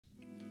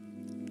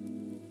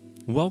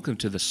Welcome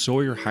to the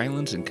Sawyer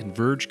Highlands and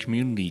Converge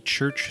Community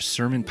Church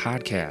Sermon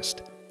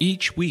Podcast.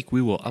 Each week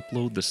we will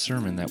upload the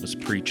sermon that was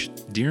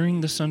preached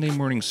during the Sunday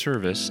morning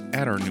service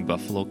at our New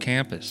Buffalo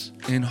campus,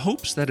 in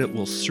hopes that it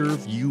will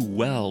serve you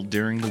well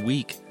during the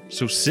week.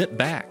 So sit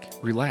back,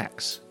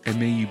 relax, and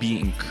may you be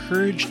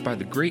encouraged by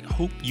the great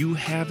hope you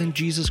have in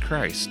Jesus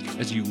Christ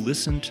as you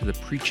listen to the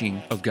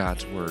preaching of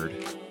God's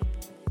Word.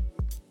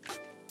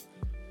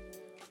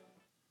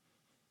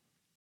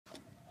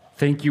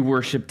 Thank you,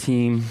 worship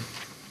team.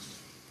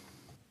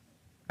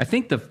 I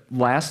think the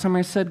last time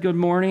I said good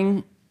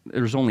morning,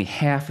 there's only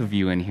half of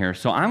you in here.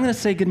 So I'm going to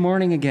say good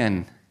morning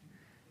again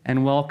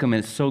and welcome.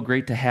 It's so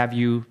great to have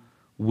you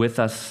with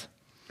us.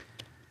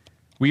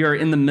 We are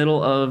in the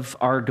middle of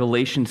our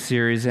Galatians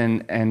series,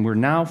 and we're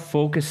now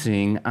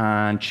focusing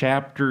on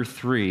chapter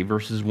 3,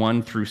 verses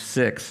 1 through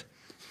 6.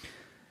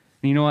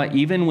 And you know what?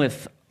 Even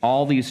with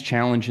all these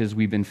challenges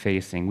we've been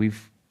facing,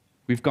 we've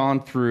gone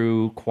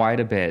through quite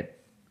a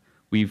bit.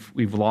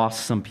 We've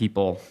lost some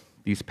people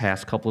these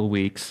past couple of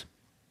weeks.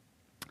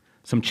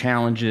 Some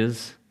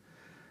challenges.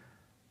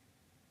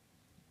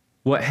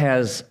 What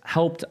has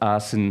helped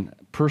us, and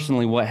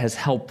personally what has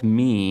helped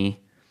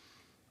me,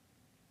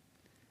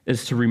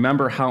 is to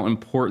remember how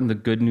important the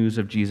good news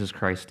of Jesus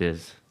Christ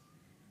is.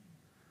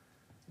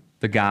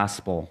 The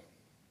gospel.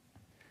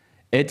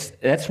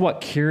 That's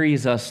what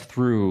carries us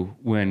through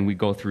when we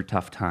go through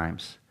tough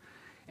times.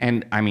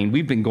 And I mean,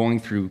 we've been going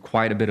through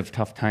quite a bit of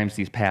tough times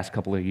these past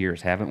couple of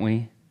years, haven't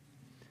we?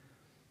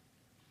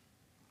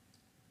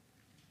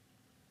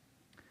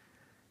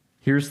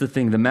 Here's the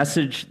thing. The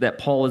message that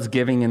Paul is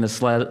giving in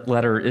this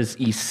letter is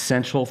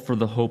essential for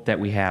the hope that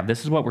we have.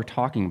 This is what we're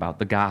talking about,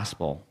 the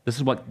gospel. This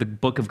is what the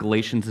book of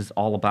Galatians is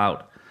all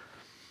about.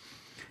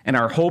 And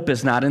our hope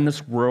is not in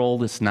this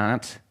world. It's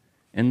not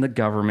in the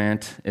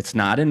government. It's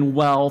not in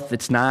wealth.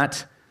 It's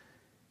not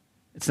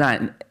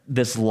in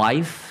this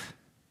life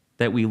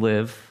that we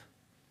live.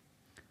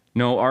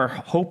 No, our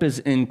hope is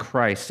in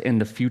Christ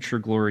and the future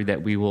glory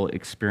that we will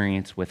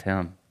experience with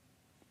him.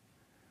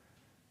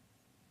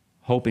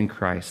 Hope in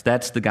Christ.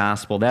 That's the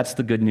gospel. That's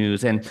the good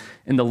news. And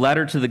in the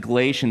letter to the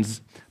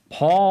Galatians,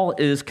 Paul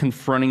is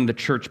confronting the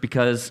church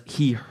because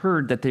he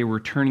heard that they were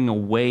turning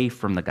away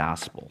from the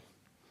gospel.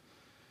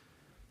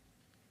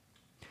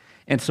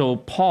 And so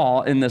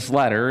Paul, in this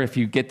letter, if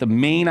you get the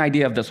main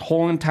idea of this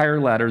whole entire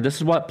letter, this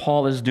is what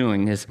Paul is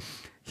doing, is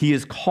he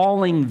is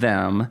calling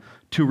them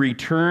to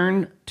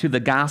return to the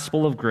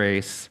gospel of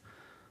grace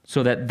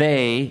so that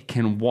they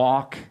can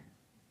walk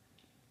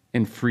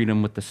in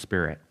freedom with the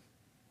Spirit.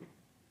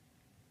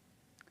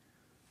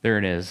 There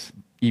it is.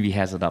 Evie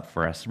has it up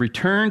for us.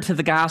 Return to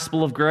the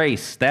gospel of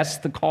grace. That's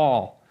the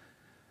call.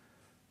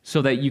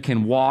 So that you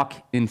can walk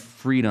in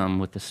freedom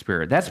with the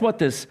Spirit. That's what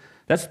this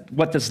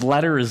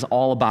letter is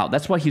all about.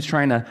 That's what he's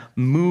trying to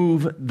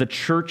move the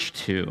church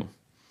to.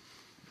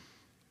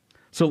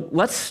 So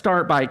let's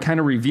start by kind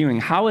of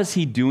reviewing how is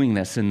he doing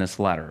this in this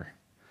letter.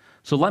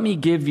 So let me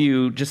give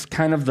you just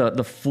kind of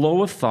the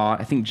flow of thought.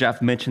 I think Jeff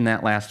mentioned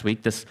that last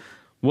week.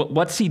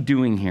 What's he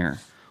doing here?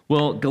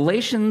 Well,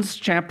 Galatians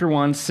chapter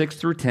 1, 6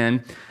 through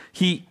 10,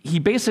 he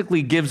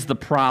basically gives the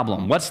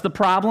problem. What's the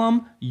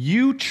problem?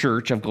 You,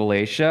 church of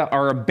Galatia,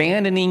 are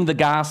abandoning the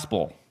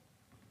gospel.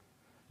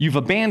 You've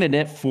abandoned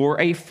it for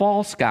a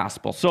false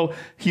gospel. So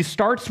he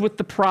starts with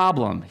the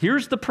problem.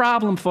 Here's the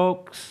problem,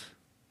 folks.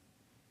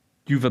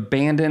 You've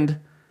abandoned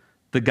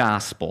the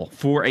gospel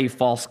for a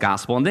false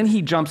gospel. And then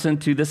he jumps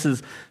into, this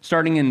is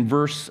starting in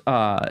verse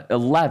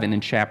 11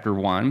 in chapter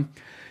 1.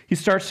 He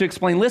starts to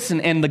explain,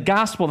 listen, and the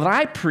gospel that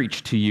I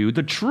preach to you,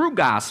 the true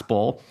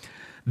gospel,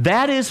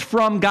 that is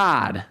from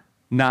God,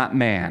 not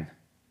man.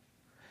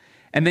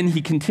 And then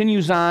he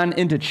continues on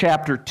into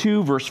chapter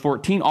 2, verse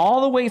 14. All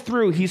the way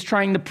through, he's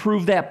trying to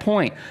prove that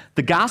point.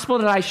 The gospel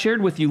that I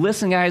shared with you,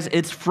 listen, guys,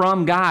 it's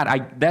from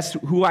God. That's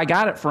who I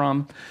got it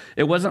from.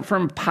 It wasn't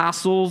from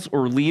apostles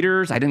or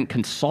leaders. I didn't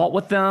consult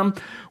with them.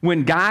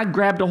 When God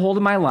grabbed a hold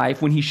of my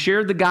life, when he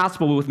shared the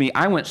gospel with me,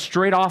 I went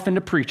straight off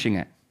into preaching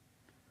it.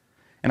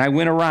 And I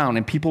went around,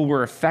 and people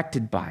were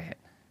affected by it.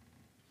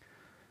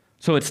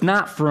 So it's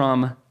not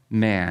from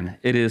man.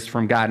 It is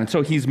from God. And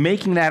so he's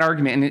making that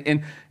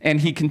argument,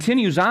 and he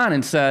continues on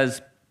and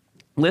says,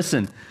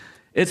 listen,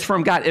 it's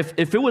from God.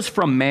 If it was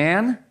from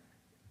man,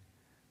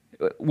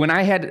 when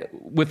I had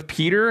with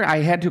Peter, I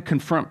had to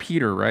confront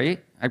Peter,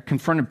 right? I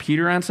confronted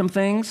Peter on some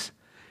things.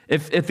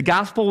 If the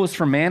gospel was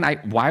from man,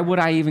 why would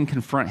I even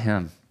confront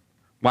him?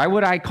 Why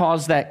would I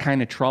cause that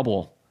kind of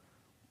trouble?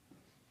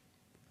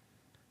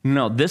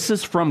 No, this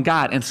is from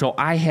God. And so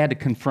I had to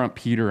confront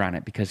Peter on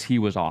it because he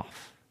was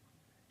off.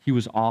 He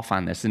was off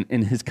on this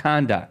in his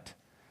conduct.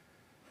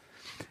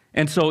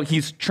 And so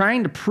he's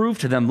trying to prove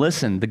to them,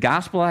 listen, the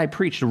gospel I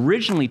preached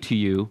originally to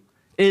you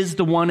is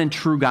the one and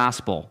true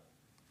gospel,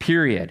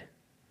 period.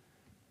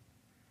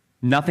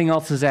 Nothing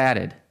else is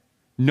added.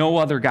 No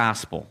other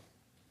gospel.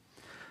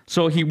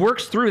 So he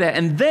works through that.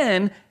 And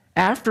then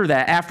after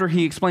that, after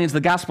he explains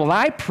the gospel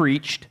I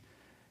preached,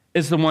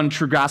 is the one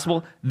true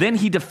gospel, then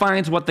he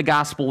defines what the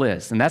gospel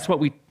is. And that's what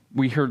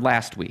we heard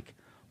last week.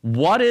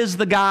 What is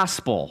the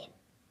gospel?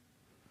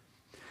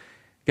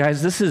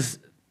 Guys, this is,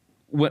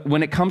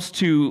 when it comes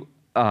to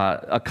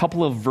a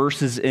couple of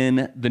verses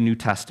in the New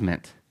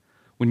Testament,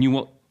 when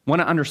you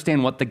want to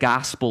understand what the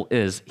gospel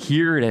is,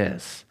 here it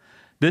is.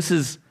 This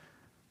is,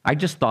 I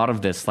just thought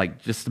of this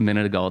like just a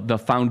minute ago, the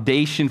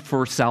foundation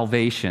for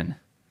salvation.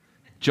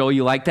 Joe,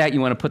 you like that?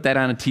 You want to put that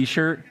on a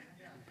t-shirt?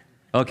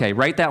 Okay,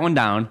 write that one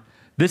down.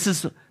 This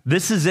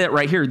is it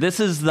right here.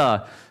 This is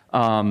the,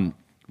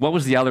 what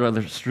was the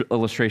other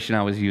illustration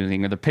I was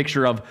using? Or the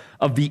picture of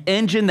the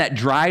engine that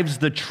drives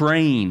the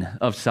train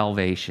of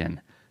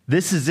salvation.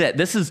 This is it.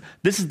 This is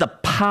the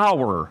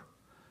power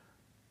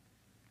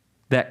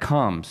that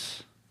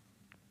comes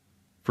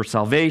for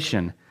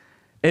salvation.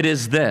 It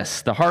is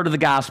this, the heart of the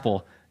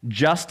gospel,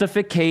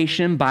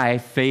 justification by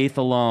faith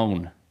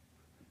alone.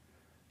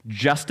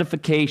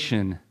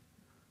 Justification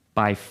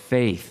by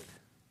faith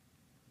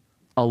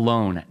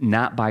alone,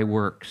 not by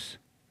works.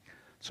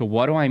 So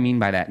what do I mean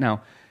by that?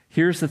 Now,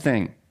 here's the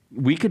thing.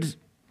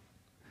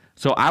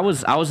 So I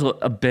was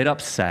a bit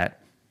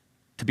upset,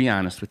 to be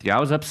honest with you. I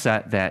was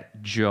upset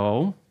that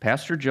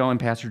Pastor Joe and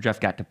Pastor Jeff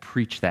got to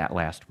preach that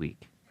last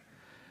week.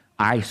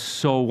 I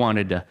so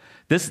wanted to.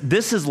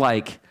 This is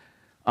like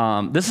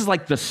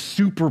the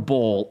Super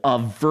Bowl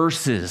of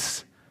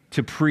verses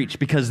to preach,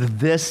 because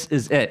this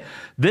is it.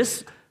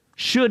 This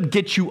should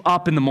get you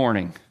up in the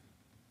morning.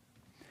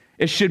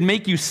 It should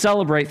make you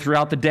celebrate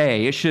throughout the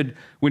day. It should,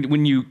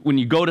 when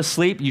you go to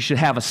sleep, you should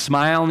have a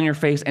smile on your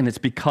face, and it's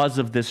because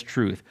of this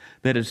truth,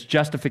 that is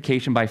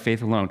justification by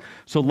faith alone.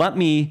 So let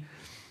me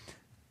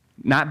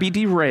not be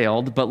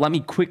derailed, but let me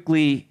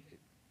quickly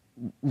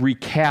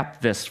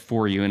recap this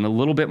for you in a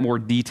little bit more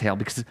detail,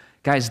 because,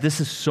 guys, this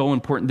is so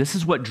important. This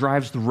is what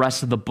drives the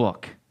rest of the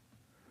book.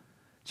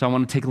 So I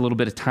want to take a little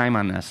bit of time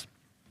on this.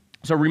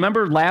 So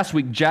remember last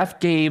week, Jeff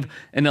gave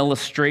an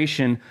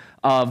illustration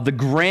of the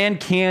Grand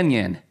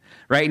Canyon,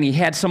 right? And he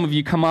had some of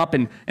you come up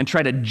and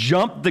try to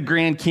jump the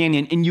Grand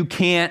Canyon, and you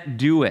can't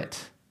do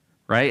it,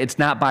 right? It's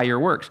not by your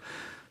works.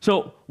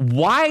 So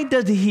why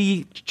did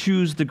he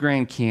choose the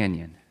Grand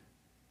Canyon?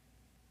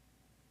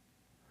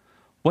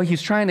 What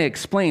he's trying to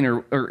explain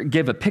or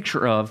give a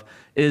picture of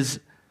is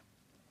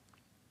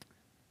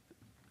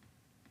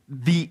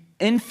how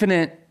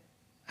infinite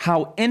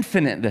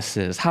this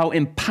is, how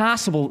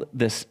impossible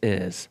this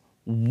is.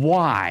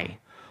 Why?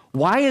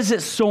 Why is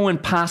it so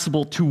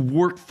impossible to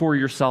work for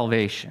your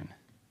salvation?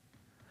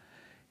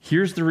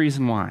 Here's the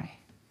reason why.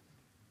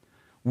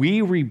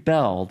 We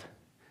rebelled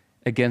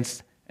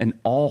against an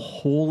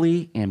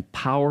all-holy and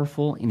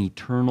powerful and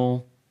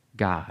eternal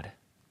God.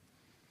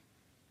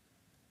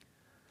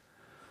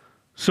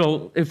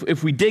 So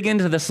if we dig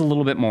into this a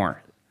little bit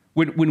more,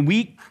 when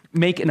we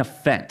make an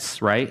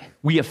offense, right?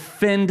 We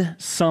offend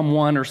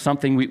someone or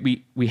something.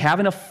 We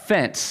have an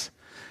offense.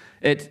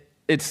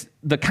 It's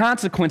the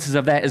consequences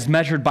of that is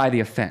measured by the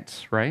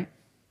offense, right?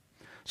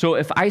 So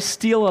if I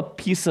steal a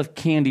piece of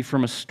candy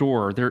from a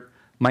store, there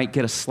might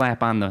get a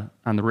slap on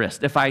the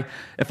wrist. If I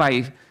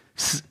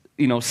steal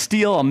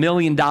 $1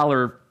 million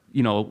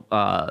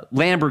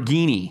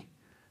Lamborghini,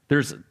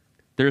 there's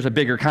a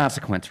bigger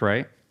consequence,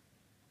 right?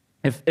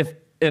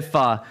 If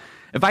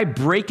I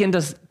break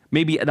into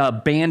maybe an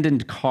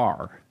abandoned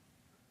car,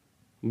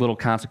 little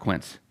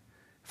consequence.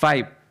 If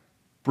I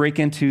break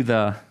into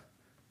the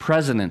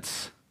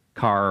president's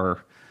car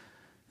or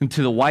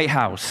into the White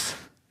House,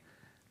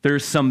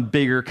 there's some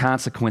bigger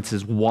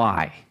consequences.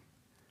 Why?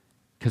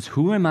 Because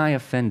who am I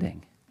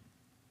offending?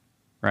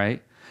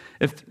 Right?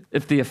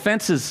 If the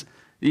offense is,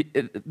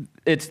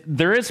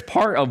 there is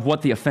part of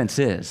what the offense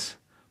is,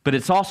 but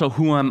it's also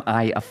who am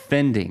I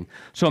offending.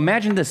 So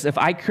imagine this: if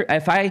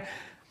I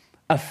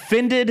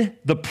offended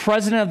the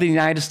President of the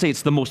United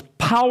States, the most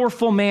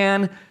powerful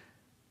man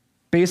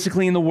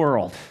basically in the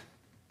world,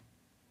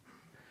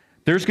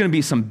 there's going to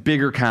be some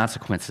bigger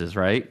consequences,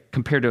 right?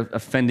 Compared to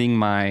offending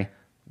my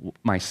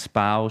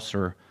spouse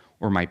or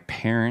my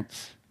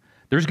parents.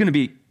 There's going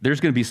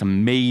to be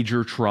some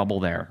major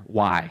trouble there.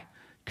 Why?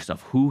 Because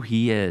of who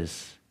he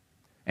is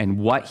and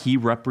what he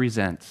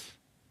represents.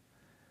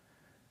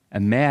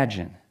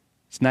 Imagine,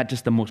 it's not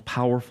just the most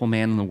powerful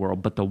man in the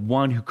world, but the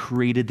one who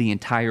created the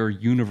entire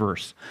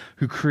universe,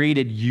 who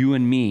created you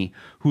and me,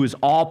 who is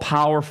all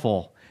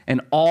powerful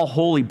and all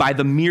holy. By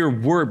the mere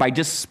word, by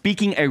just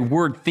speaking a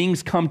word,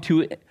 things come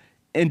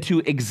into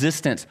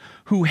existence,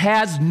 who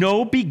has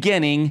no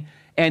beginning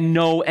and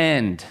no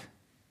end.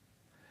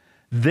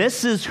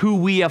 This is who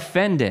we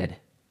offended.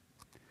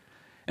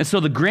 And so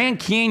the Grand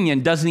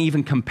Canyon doesn't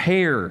even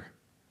compare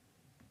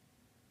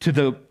to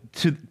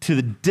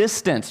the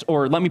distance,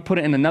 or let me put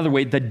it in another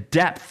way, the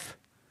depth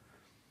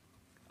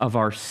of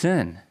our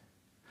sin.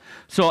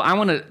 So I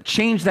want to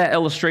change that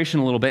illustration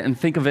a little bit and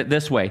think of it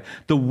this way.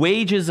 The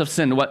wages of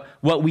sin,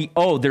 what we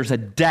owe, there's a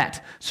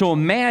debt. So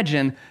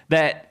imagine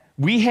that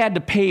we had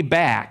to pay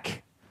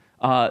back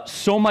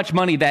so much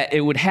money that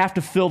it would have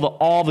to fill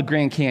all the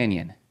Grand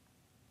Canyon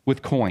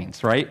with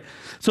coins, right?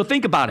 So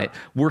think about it.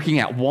 Working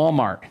at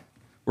Walmart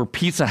or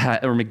Pizza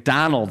Hut or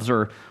McDonald's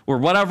or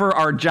whatever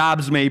our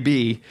jobs may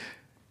be,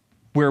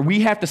 where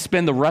we have to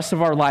spend the rest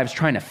of our lives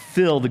trying to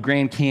fill the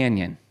Grand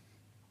Canyon.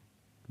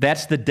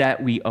 That's the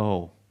debt we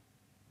owe.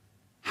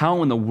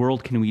 How in the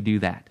world can we do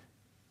that?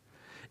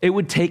 It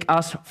would take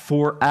us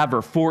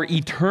forever, for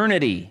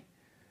eternity.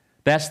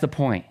 That's the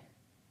point.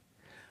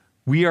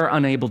 We are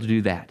unable to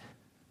do that.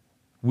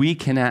 We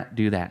cannot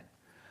do that.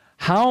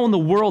 How in the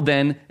world,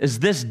 then, is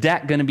this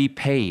debt going to be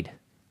paid?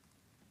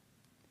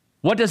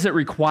 What does it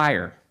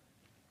require?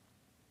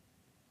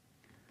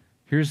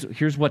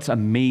 Here's what's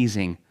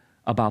amazing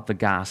about the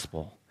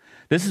gospel.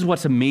 This is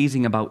what's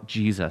amazing about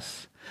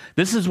Jesus.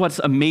 This is what's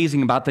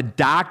amazing about the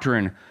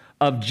doctrine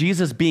of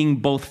Jesus being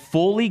both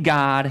fully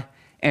God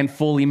and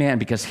fully man,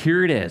 because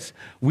here it is.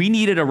 We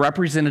needed a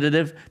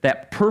representative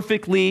that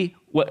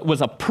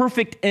was a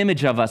perfect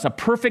image of us, a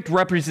perfect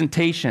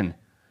representation.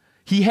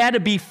 He had to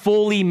be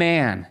fully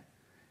man.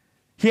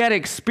 He had to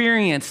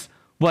experience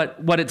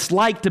what it's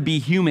like to be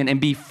human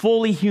and be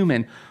fully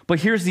human.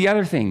 But here's the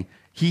other thing.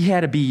 He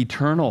had to be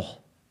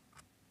eternal.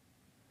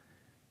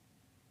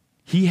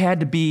 He had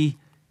to be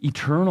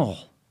eternal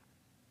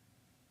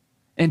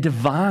and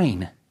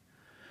divine,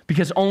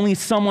 because only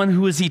someone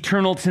who is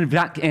eternal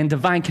and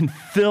divine can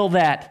fill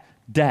that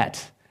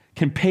debt,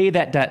 can pay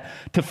that debt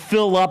to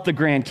fill up the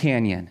Grand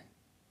Canyon.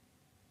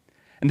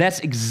 And that's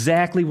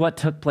exactly what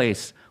took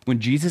place when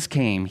Jesus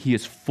came. He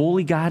is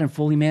fully God and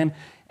fully man,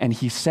 and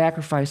he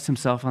sacrificed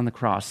himself on the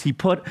cross.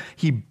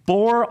 He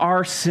bore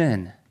our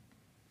sin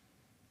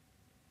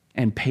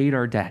and paid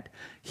our debt.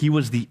 He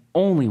was the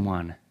only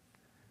one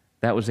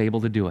that was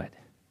able to do it.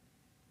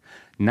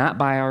 Not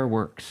by our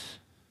works,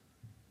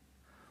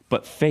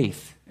 but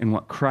faith in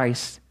what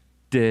Christ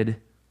did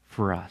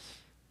for us.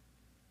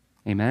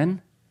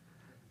 Amen?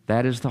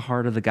 That is the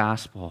heart of the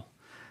gospel.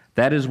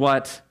 That's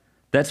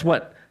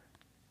what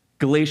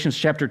Galatians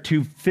chapter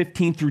 2,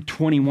 15 through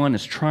 21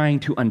 is trying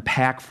to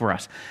unpack for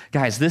us.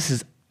 Guys, this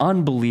is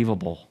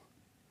unbelievable.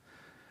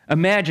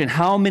 Imagine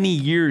how many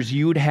years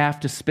you would have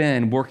to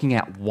spend working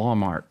at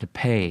Walmart to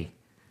pay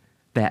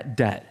that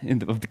debt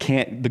of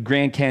the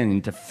Grand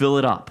Canyon, to fill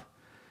it up.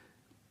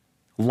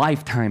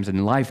 Lifetimes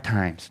and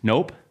lifetimes.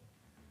 Nope.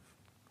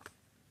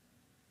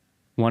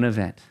 One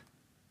event,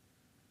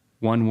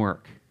 one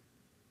work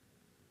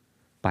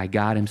by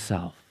God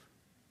himself,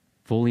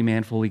 fully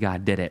man, fully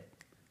God, did it,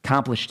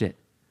 accomplished it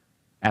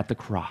at the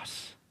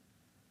cross.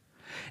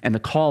 And the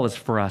call is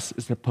for us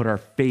is to put our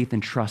faith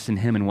and trust in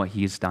him and what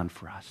he has done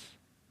for us.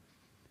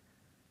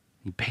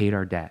 He paid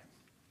our debt.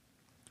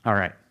 All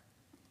right.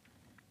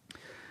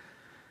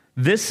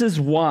 This is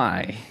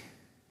why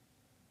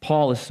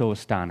Paul is so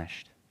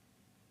astonished.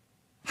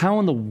 How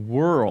in the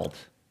world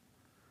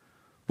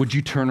would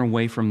you turn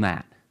away from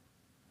that?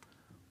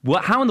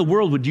 How in the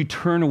world would you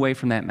turn away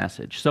from that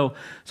message? So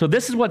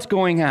this is what's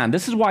going on.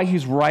 This is why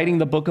he's writing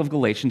the book of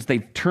Galatians.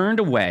 They've turned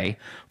away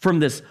from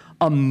this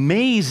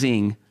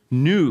amazing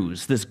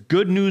news, this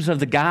good news of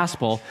the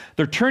gospel.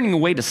 They're turning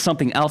away to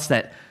something else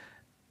that,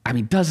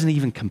 doesn't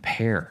even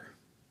compare.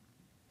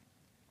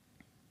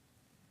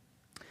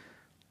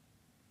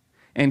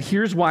 And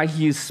here's why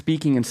he is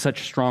speaking in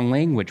such strong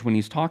language when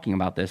he's talking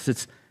about this.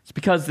 It's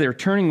because they're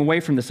turning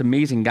away from this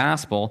amazing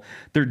gospel.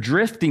 They're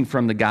drifting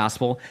from the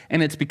gospel,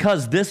 and it's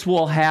because this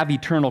will have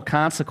eternal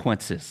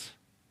consequences.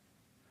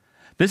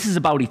 This is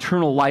about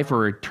eternal life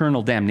or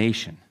eternal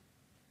damnation.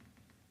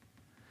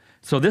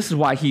 So this is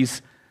why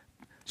he's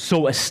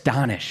so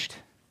astonished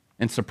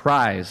and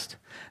surprised.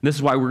 And this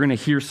is why we're going to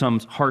hear some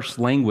harsh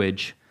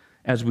language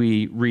as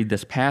we read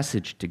this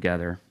passage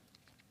together.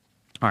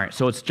 All right,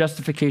 so it's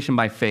justification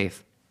by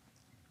faith.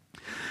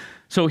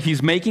 So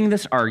he's making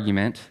this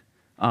argument.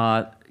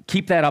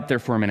 Keep that up there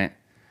for a minute.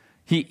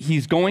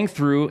 He's going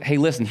through, hey,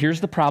 listen,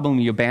 here's the problem.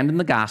 You abandoned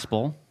the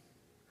gospel.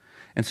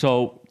 And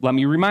so let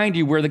me remind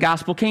you where the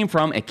gospel came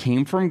from. It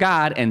came from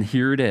God, and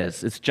here it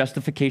is. It's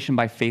justification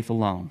by faith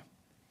alone.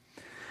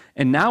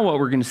 And now what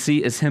we're going to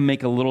see is him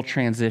make a little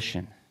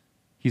transition.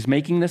 He's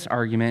making this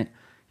argument.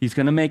 He's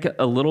going to make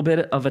a little bit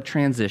of a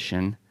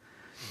transition.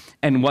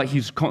 And what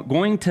he's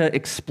going to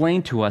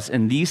explain to us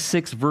in these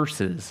 6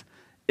 verses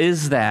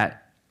is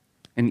that,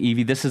 and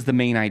Evie, this is the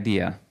main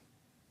idea.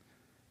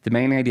 The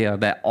main idea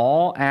that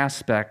all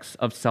aspects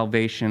of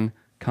salvation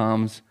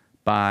comes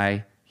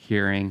by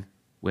hearing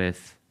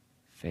with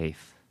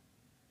faith.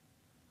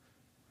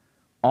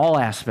 All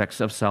aspects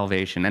of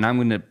salvation, and I'm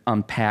going to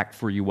unpack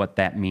for you what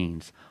that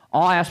means.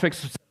 All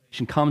aspects of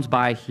salvation comes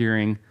by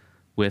hearing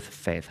with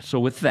faith. So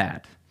with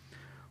that,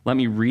 let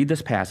me read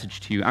this passage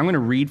to you. I'm going to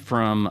read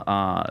from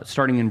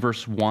starting in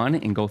verse 1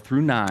 and go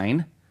through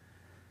 9,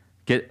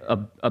 get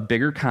a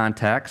bigger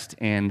context,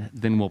 and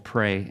then we'll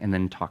pray and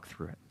then talk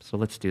through it. So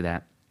let's do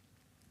that.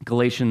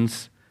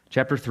 Galatians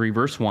chapter 3,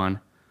 verse 1.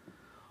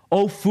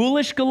 O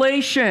foolish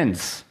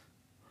Galatians,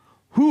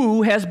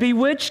 who has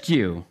bewitched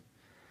you?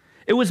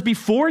 It was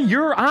before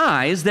your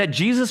eyes that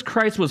Jesus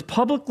Christ was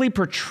publicly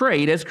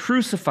portrayed as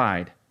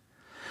crucified.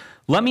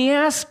 Let me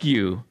ask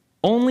you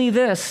only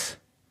this.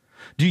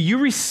 Do you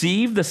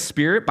receive the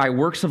Spirit by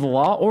works of the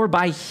law or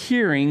by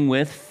hearing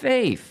with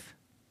faith?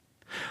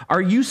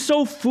 Are you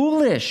so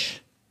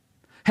foolish?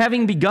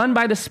 Having begun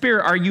by the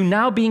Spirit, are you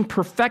now being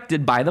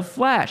perfected by the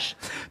flesh?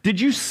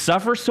 Did you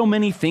suffer so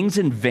many things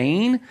in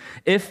vain,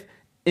 if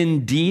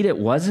indeed it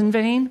was in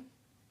vain?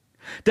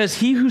 Does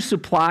he who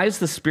supplies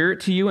the Spirit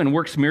to you and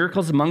works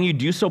miracles among you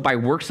do so by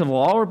works of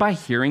law or by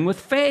hearing with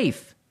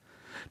faith?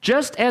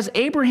 Just as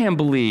Abraham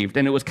believed,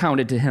 and it was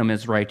counted to him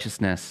as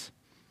righteousness.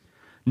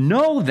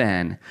 Know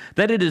then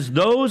that it is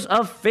those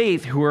of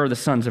faith who are the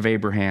sons of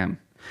Abraham.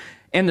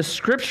 And the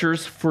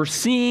scriptures,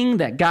 foreseeing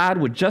that God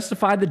would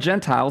justify the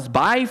Gentiles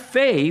by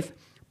faith,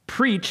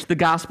 preached the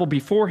gospel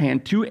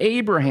beforehand to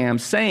Abraham,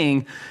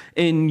 saying,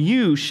 in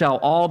you shall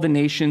all the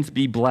nations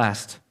be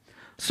blessed.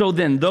 So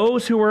then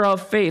those who are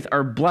of faith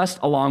are blessed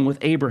along with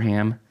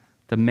Abraham,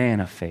 the man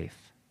of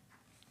faith.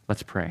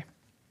 Let's pray.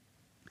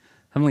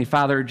 Heavenly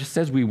Father, just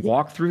as we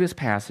walk through this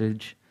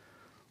passage,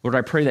 Lord,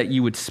 I pray that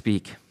you would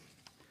speak.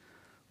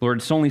 Lord,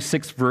 it's only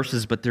 6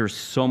 verses, but there's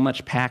so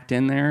much packed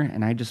in there,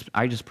 and I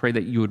just pray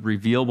that you would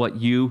reveal what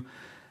you,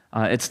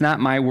 it's not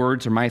my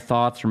words or my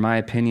thoughts or my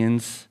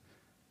opinions,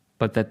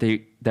 but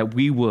that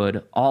we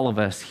would, all of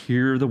us,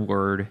 hear the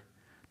word,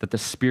 that the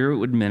Spirit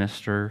would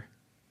minister,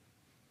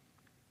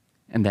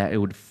 and that it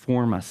would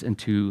form us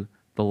into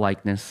the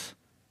likeness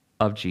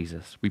of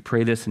Jesus. We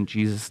pray this in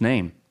Jesus'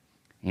 name.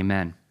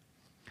 Amen.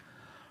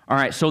 All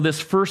right, so this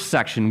first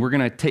section, we're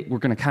going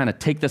to kind of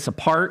take this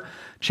apart.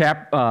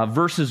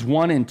 Verses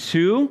 1 and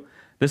 2,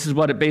 this is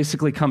what it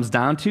basically comes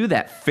down to,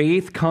 that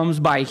faith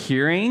comes by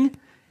hearing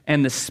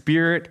and the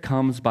Spirit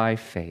comes by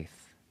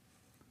faith.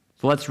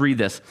 So let's read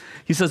this.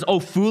 He says,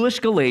 O foolish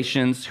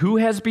Galatians, who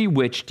has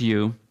bewitched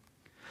you?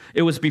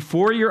 It was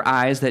before your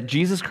eyes that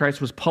Jesus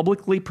Christ was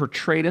publicly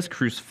portrayed as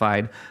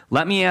crucified.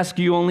 Let me ask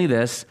you only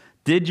this,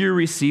 did you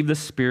receive the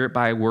Spirit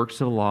by works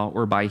of the law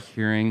or by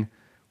hearing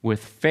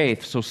with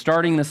faith? So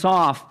starting this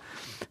off,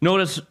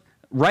 notice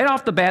right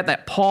off the bat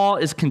that Paul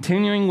is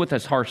continuing with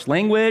his harsh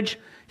language.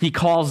 He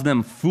calls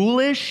them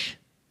foolish.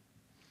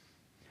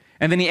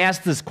 And then he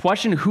asks this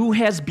question, who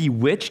has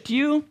bewitched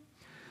you?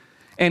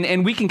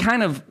 And we can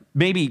kind of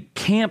maybe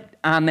camp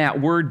on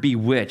that word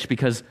bewitched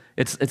because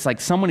it's like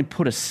someone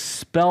put a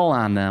spell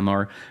on them,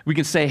 or we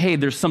can say, hey,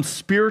 there's some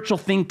spiritual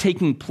thing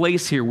taking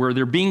place here where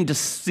they're being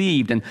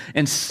deceived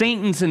and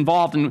Satan's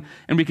involved, and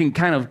we can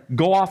kind of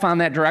go off on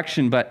that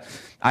direction, but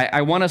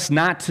I want us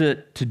not to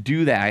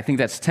do that. I think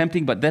that's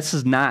tempting, but this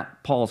is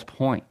not Paul's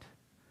point.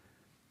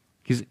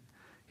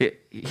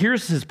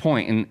 Here's his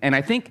point, and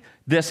I think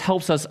this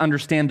helps us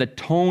understand the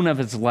tone of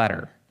his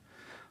letter.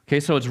 Okay,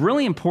 so it's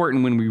really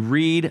important when we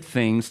read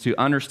things to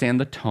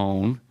understand the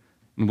tone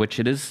in which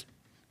it is.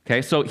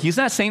 Okay, so he's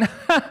not saying,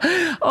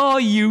 oh,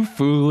 you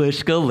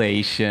foolish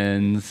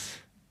Galatians,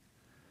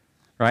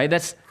 right?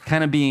 That's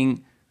kind of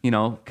being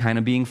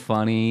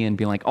funny and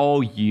being like,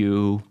 oh,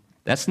 you.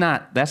 That's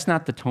not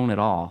the tone at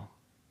all.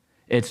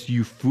 It's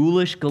you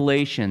foolish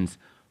Galatians.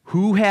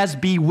 Who has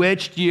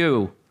bewitched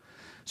you?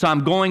 So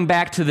I'm going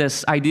back to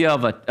this idea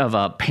of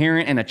a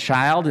parent and a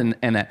child,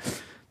 and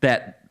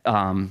that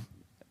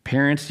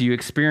parents, you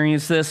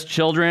experience this.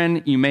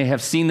 Children, you may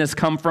have seen this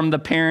come from the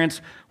parents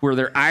where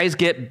their eyes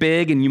get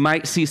big and you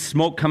might see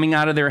smoke coming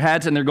out of their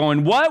heads and they're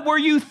going, what were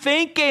you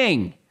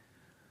thinking?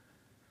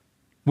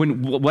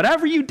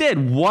 Whatever you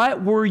did,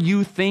 what were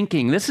you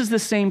thinking? This is the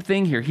same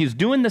thing here. He's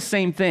doing the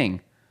same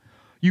thing.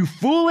 You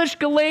foolish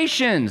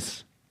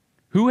Galatians,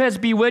 who has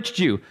bewitched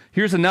you?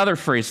 Here's another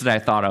phrase that I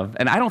thought of,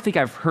 and I don't think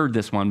I've heard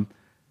this one.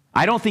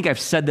 I don't think I've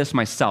said this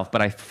myself,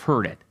 but I've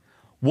heard it.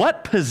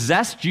 What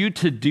possessed you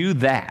to do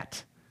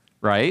that?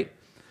 Right?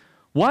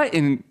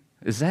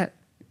 Is that?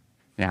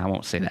 Yeah, I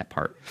won't say that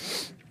part.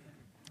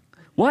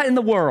 What in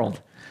the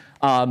world?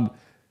 But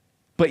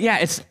yeah,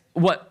 it's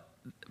what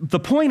the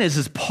point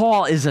is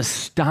Paul is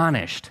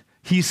astonished.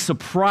 He's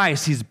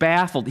surprised. He's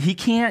baffled. He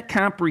can't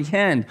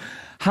comprehend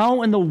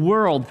how in the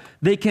world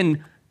they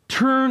can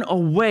turn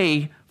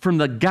away from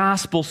the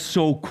gospel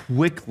so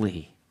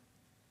quickly.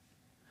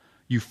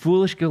 You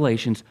foolish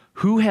Galatians,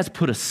 who has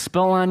put a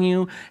spell on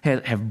you,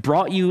 have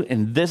brought you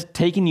in this,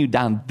 taken you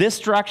down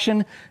this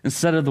direction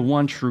instead of the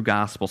one true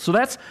gospel. So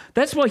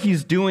that's what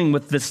he's doing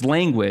with this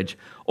language.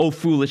 O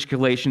foolish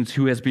Galatians,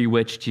 who has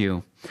bewitched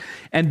you?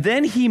 And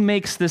then he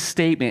makes this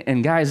statement,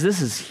 and guys,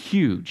 this is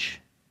huge.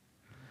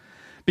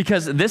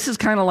 Because this is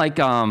kind of like,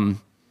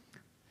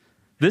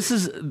 this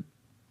is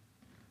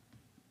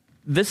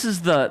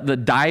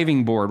the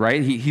diving board,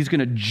 right? He's going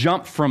to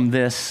jump from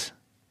this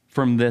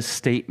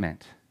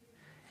statement.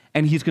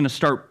 And he's going to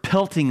start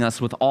pelting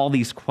us with all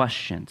these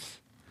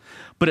questions.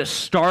 But it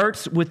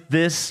starts with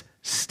this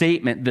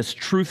statement, this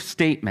truth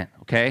statement,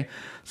 okay?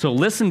 So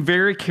listen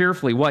very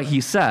carefully what he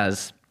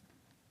says.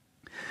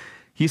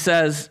 He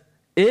says,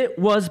 it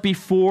was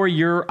before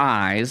your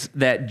eyes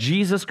that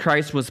Jesus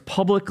Christ was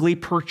publicly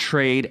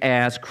portrayed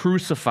as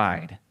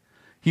crucified.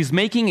 He's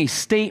making a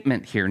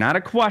statement here, not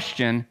a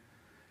question.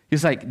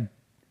 He's like,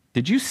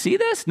 did you see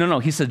this? No.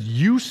 He says,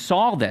 you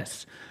saw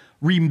this.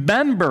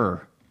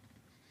 Remember.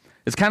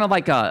 It's kind of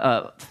like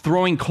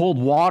throwing cold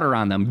water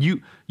on them.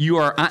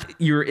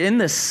 You're in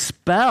this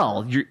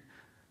spell.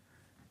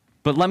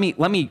 But let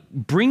me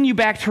bring you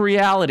back to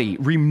reality.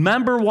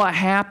 Remember what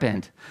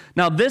happened.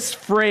 Now, this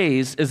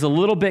phrase is a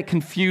little bit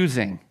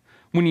confusing.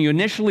 When you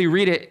initially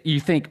read it, you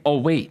think, oh,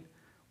 wait,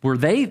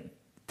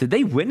 did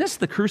they witness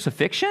the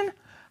crucifixion?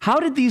 How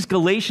did these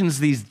Galatians,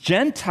 these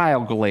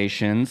Gentile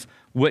Galatians,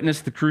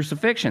 witness the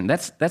crucifixion?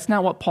 That's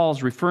not what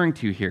Paul's referring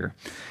to here.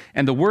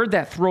 And the word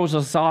that throws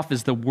us off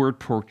is the word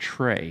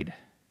portrayed.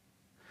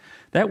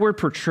 That word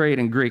portrayed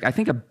in Greek, I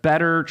think a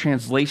better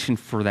translation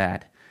for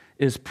that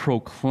is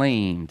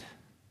proclaimed.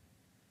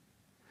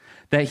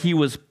 That he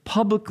was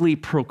publicly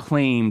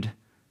proclaimed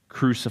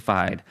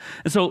crucified.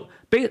 And so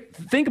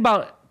think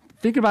about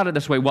it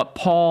this way,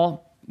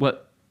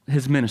 what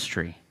his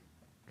ministry.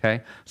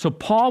 Okay? So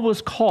Paul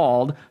was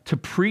called to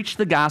preach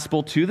the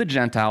gospel to the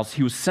Gentiles.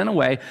 He was sent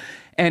away,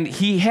 and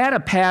he had a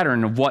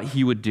pattern of what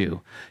he would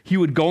do. He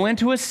would go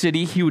into a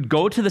city, he would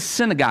go to the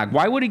synagogue.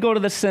 Why would he go to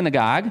the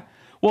synagogue?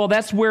 Well,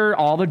 that's where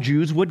all the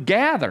Jews would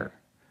gather.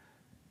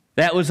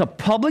 That was a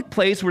public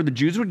place where the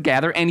Jews would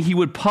gather, and he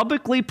would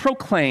publicly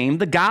proclaim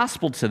the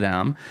gospel to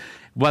them,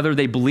 whether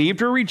they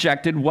believed or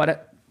rejected.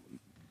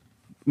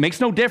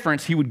 Makes no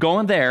difference. He would go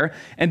in there,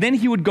 and then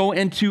he would go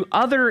into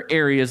other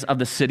areas of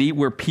the city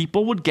where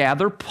people would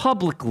gather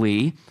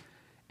publicly,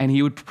 and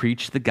he would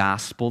preach the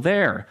gospel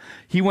there.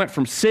 He went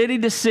from city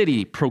to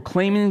city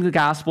proclaiming the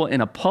gospel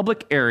in a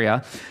public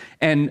area,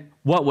 and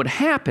what would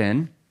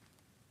happen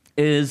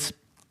is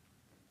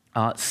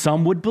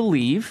some would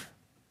believe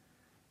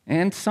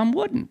and some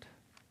wouldn't.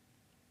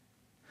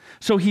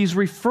 So he's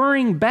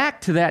referring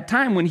back to that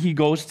time when he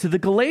goes to the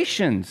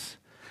Galatians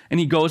and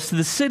he goes to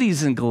the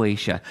cities in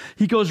Galatia.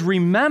 He goes,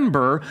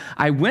 remember,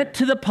 I went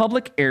to the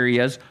public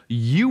areas,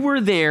 you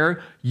were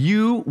there,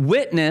 you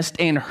witnessed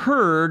and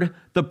heard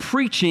the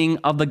preaching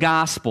of the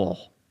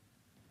gospel.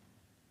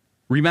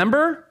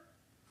 Remember?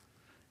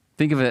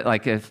 Think of it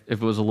like if it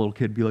was a little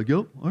kid, be like,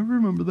 yep, I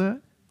remember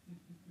that.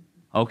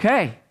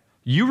 Okay,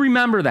 you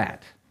remember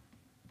that.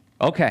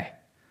 Okay,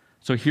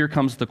 so here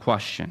comes the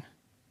question.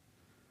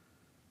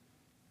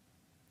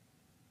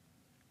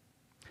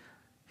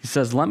 He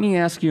says, let me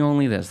ask you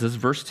only this. This is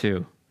verse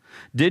 2.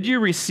 Did you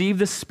receive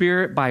the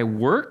Spirit by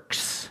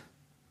works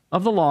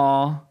of the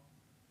law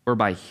or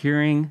by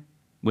hearing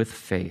with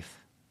faith?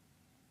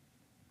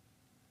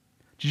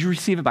 Did you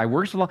receive it by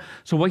works of the law?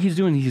 So what he's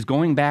doing, he's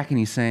going back and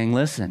he's saying,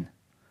 listen,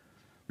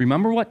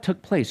 remember what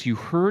took place. You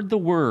heard the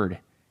word,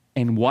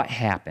 and what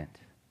happened?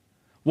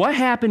 What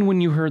happened when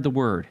you heard the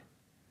word?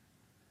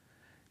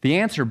 The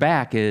answer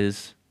back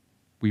is,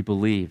 we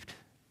believed.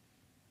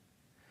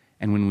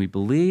 And when we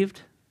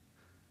believed,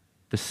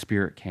 the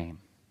Spirit came.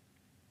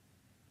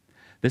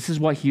 This is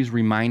what he's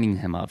reminding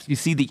him of. You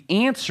see, the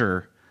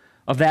answer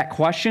of that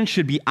question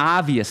should be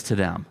obvious to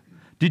them.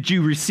 Did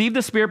you receive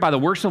the Spirit by the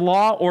works of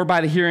law or by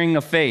the hearing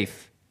of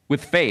faith,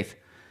 with faith?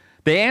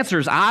 The answer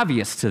is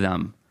obvious to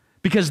them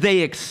because they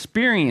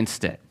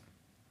experienced it.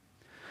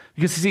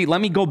 Because, you see, let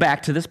me go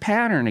back to this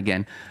pattern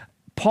again.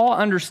 Paul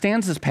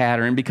understands this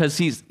pattern because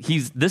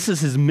this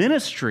is his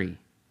ministry.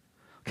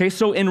 Okay,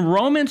 so in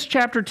Romans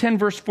chapter 10,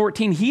 verse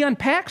 14, he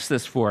unpacks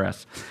this for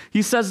us.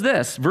 He says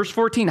this, verse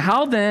 14,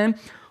 how then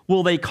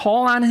will they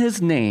call on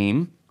his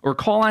name or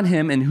call on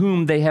him in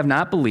whom they have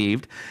not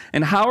believed?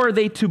 And how are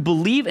they to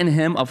believe in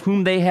him of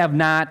whom they have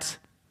not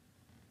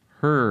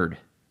heard?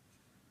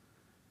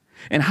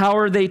 And how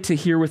are they to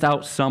hear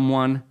without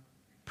someone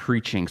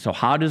preaching? So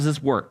how does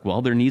this work?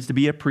 Well, there needs to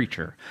be a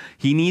preacher.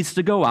 He needs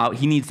to go out.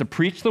 He needs to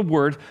preach the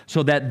word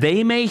so that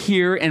they may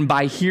hear and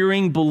by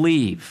hearing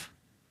believe.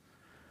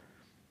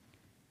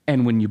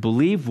 And when you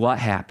believe, what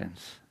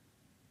happens?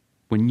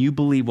 When you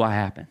believe, what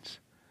happens?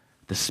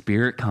 The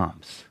Spirit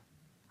comes.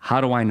 How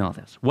do I know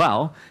this?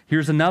 Well,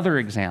 here's another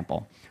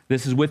example.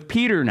 This is with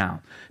Peter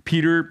now.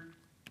 Peter,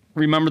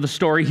 remember the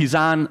story? He's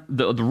on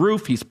the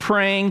roof. He's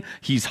praying.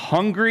 He's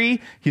hungry.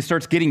 He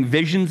starts getting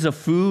visions of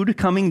food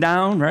coming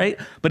down, right?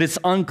 But it's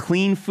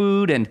unclean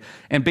food.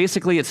 And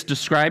basically it's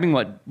describing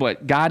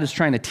what God is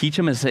trying to teach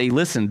him is say,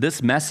 listen,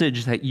 this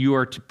message that you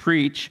are to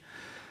preach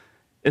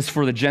is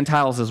for the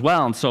Gentiles as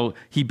well. And so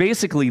he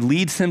basically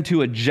leads him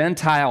to a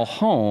Gentile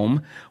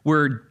home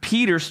where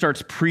Peter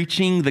starts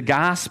preaching the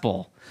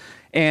gospel.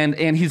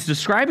 And he's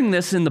describing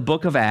this in the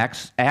book of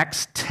Acts,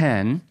 Acts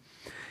 10.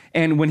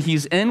 And when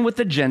he's in with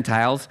the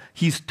Gentiles,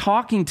 he's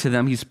talking to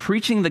them. He's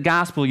preaching the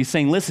gospel. He's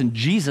saying, listen,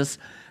 Jesus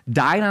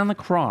died on the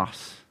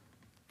cross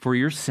for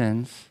your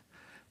sins.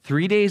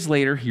 3 days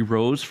later, he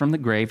rose from the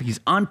grave.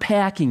 He's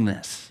unpacking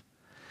this.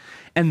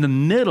 And the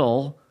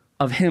middle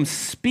of him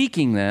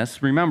speaking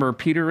this, remember,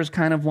 Peter is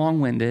kind of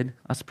long-winded.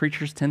 Us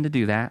preachers tend to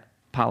do that.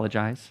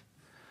 Apologize.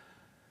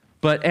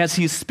 But as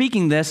he's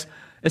speaking this,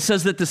 it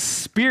says that the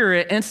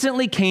Spirit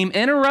instantly came,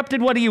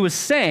 interrupted what he was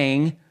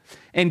saying,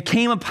 and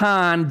came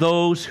upon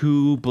those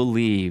who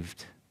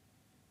believed.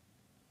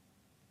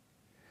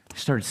 He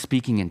started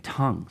speaking in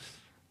tongues.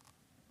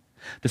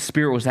 The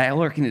Spirit was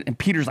lurking, and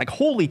Peter's like,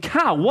 holy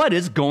cow, what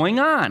is going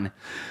on?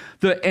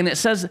 And it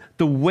says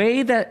the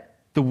way that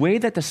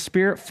the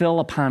Spirit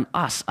fell upon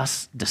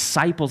us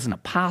disciples and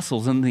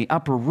apostles in the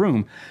upper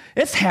room,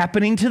 it's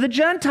happening to the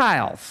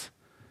Gentiles.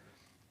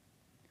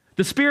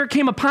 The Spirit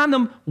came upon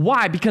them.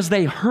 Why? Because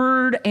they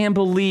heard and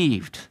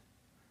believed.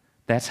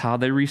 That's how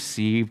they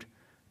received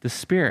the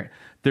Spirit.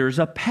 There's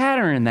a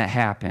pattern that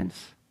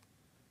happens.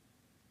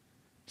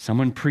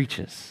 Someone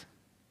preaches.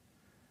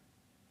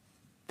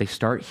 They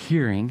start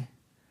hearing,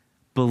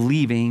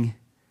 believing,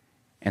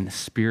 and the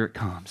Spirit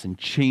comes and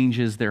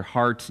changes their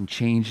hearts and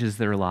changes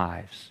their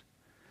lives.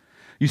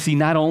 You see,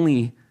 not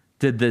only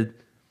did the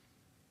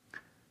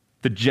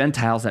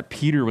Gentiles that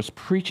Peter was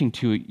preaching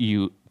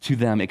to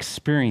them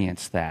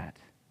experience that,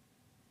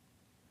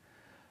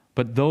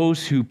 but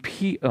those who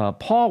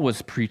Paul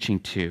was preaching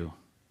to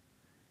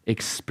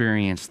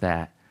experienced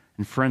that.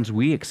 And friends,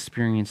 we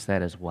experience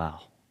that as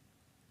well,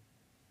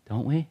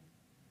 don't we?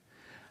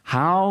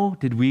 How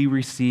did we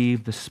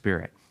receive the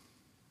Spirit?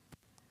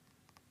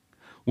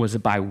 Was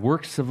it by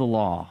works of the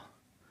law?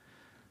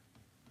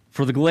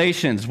 For the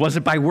Galatians, was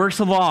it by works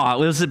of law?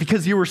 Was it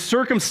because you were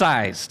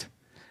circumcised?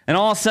 And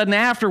all of a sudden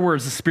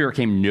afterwards the Spirit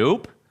came?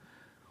 Nope.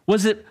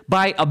 Was it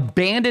by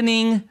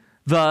abandoning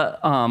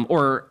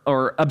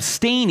or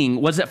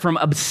abstaining? Was it from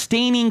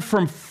abstaining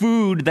from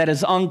food that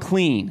is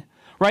unclean?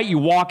 Right? You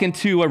walk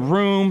into a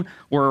room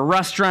or a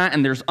restaurant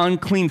and there's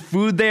unclean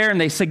food there and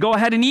they say, go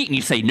ahead and eat. And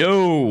you say,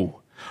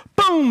 no.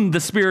 Boom, the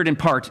Spirit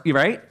imparts,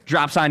 right?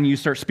 Drops on you,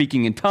 start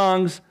speaking in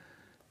tongues.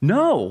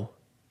 No.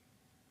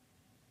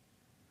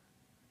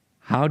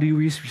 How do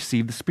we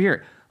receive the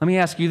Spirit? Let me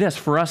ask you this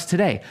for us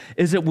today.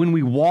 Is it when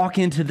we walk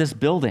into this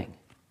building,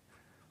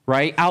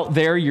 right? Out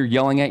there, you're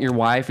yelling at your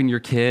wife and your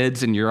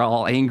kids and you're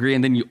all angry,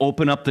 and then you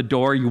open up the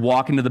door, you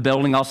walk into the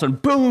building, all of a sudden,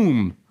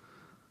 boom.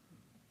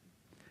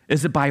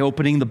 Is it by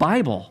opening the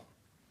Bible?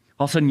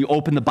 All of a sudden, you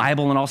open the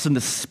Bible and all of a sudden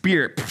the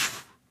Spirit,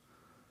 poof.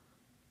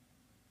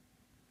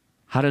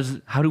 How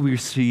do we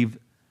receive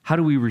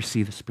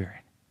the Spirit?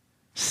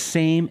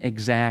 Same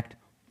exact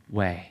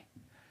way.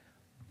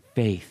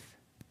 Faith.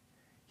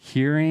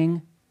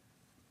 Hearing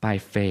by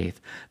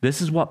faith.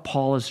 This is what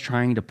Paul is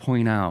trying to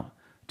point out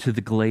to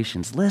the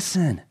Galatians.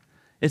 Listen,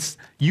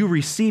 you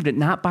received it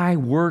not by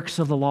works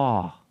of the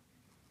law,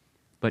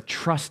 but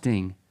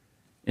trusting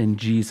in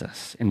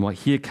Jesus and what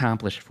he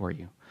accomplished for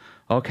you.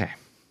 Okay.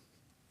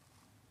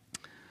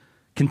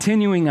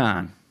 Continuing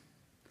on.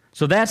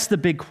 So that's the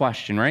big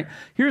question, right?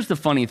 Here's the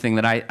funny thing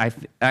that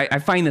I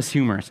find this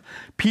humorous.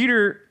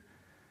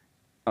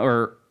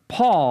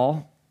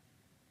 Paul,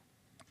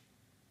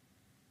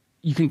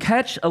 you can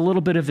catch a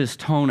little bit of his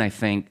tone, I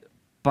think,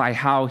 by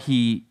how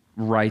he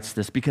writes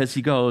this, because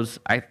he goes,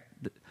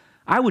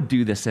 I would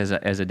do this as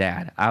a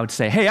dad. I would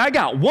say, hey, I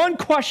got one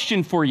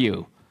question for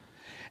you.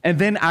 And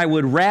then I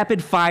would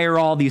rapid fire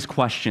all these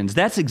questions.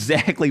 That's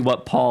exactly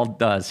what Paul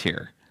does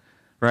here,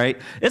 right?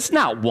 It's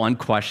not one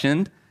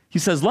question. He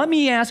says, let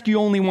me ask you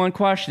only one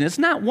question. It's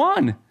not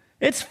one.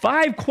 It's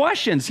 5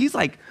 questions. He's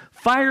like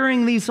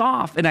firing these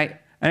off. And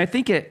I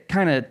think it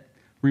kind of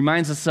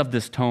reminds us of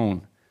this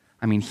tone.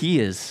 I mean,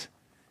 he's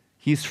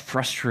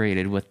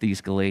frustrated with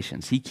these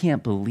Galatians. He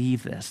can't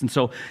believe this. And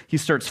so he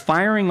starts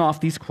firing off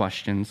these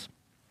questions.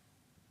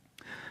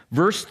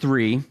 Verse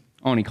 3,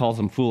 and he calls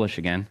them foolish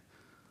again.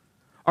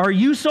 Are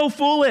you so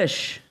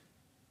foolish?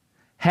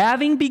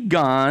 Having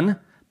begun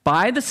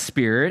by the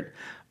Spirit,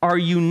 are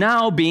you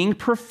now being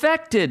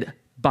perfected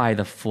by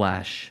the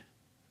flesh?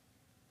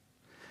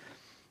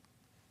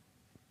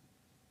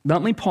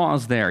 Let me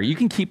pause there. You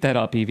can keep that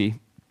up, Evie,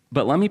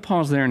 but let me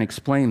pause there and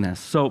explain this.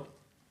 So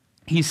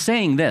he's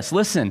saying this.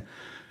 Listen,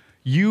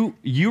 you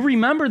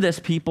remember this,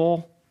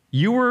 people.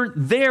 You were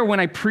there when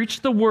I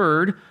preached the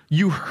word.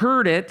 You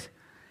heard it,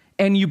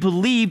 and you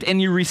believed,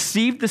 and you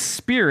received the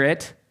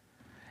Spirit.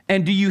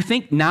 And do you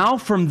think now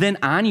from then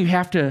on you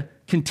have to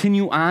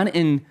continue on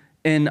in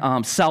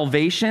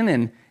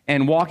salvation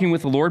and walking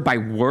with the Lord by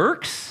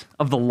works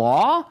of the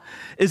law?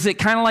 Is it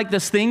kind of like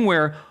this thing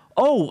where,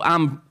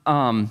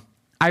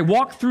 I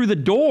walk through the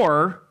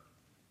door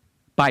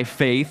by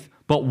faith,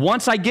 but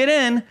once I get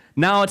in,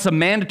 now it's a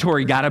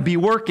mandatory, got to be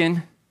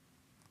working?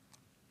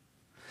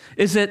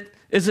 Is it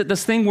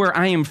this thing where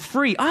I am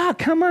free?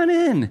 Come on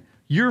in.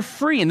 You're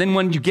free. And then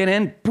when you get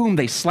in, boom,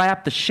 they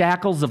slap the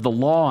shackles of the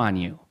law on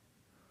you.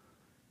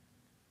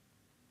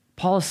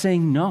 Paul is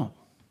saying no.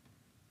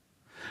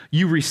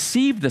 You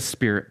receive the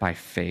Spirit by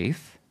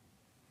faith.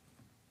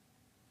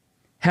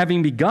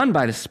 Having begun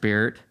by the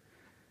Spirit,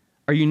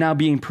 are you now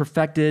being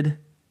perfected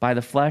by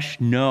the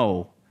flesh?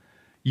 No.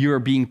 You are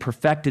being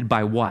perfected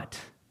by what?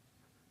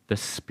 The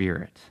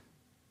Spirit.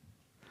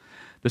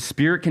 The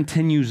Spirit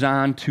continues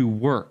on to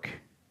work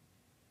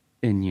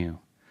in you.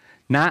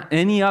 Not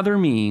any other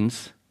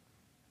means,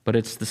 but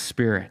it's the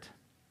Spirit.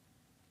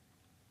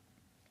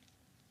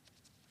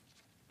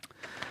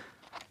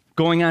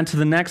 Going on to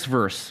the next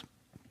verse.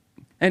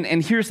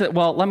 And here's that.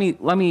 Well, let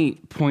me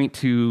point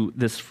to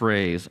this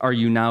phrase. Are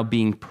you now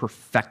being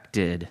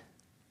perfected?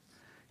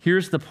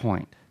 Here's the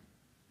point.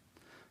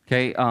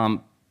 Okay,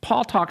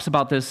 Paul talks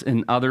about this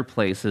in other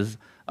places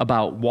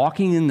about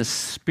walking in the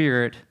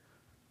Spirit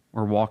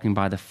or walking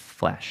by the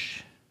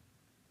flesh.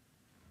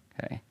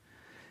 Okay,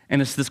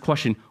 and it's this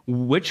question: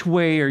 which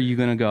way are you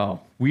going to go?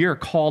 We are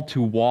called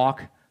to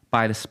walk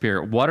by the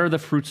Spirit. What are the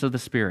fruits of the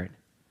Spirit?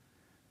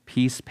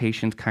 Peace,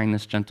 patience,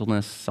 kindness,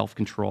 gentleness,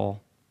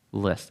 self-control,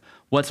 list.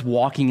 What's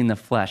walking in the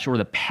flesh or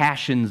the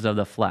passions of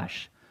the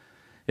flesh?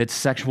 It's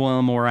sexual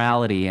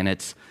immorality, and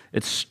it's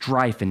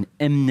strife and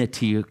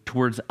enmity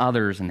towards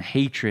others and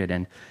hatred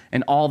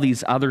and all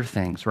these other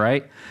things,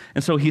 right?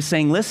 And so he's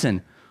saying,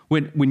 listen,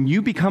 when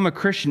you become a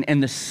Christian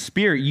and the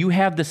Spirit, you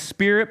have the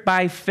Spirit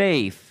by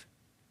faith,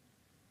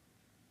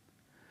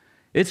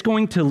 it's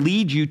going to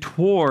lead you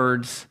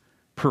towards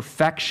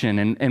perfection.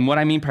 And what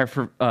I mean by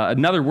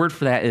another word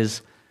for that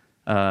is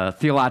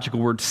theological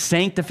word,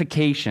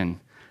 sanctification.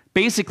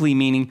 Basically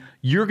meaning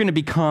you're going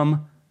to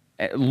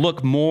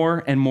look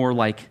more and more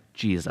like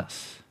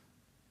Jesus.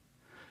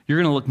 You're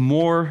going to look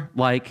more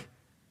like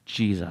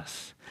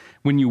Jesus.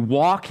 When you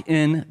walk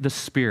in the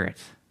Spirit,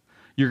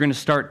 you're going to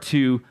start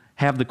to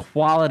have the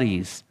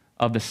qualities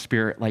of the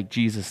Spirit like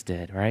Jesus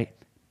did, right?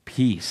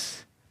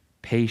 Peace,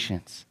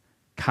 patience,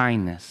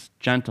 kindness,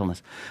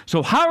 gentleness.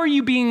 So how are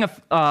you being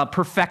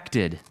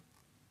perfected?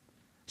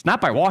 It's not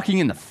by walking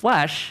in the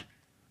flesh.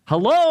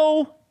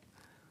 Hello?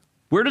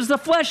 Where does the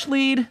flesh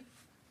lead?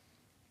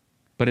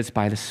 But it's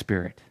by the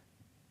Spirit.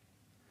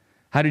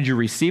 How did you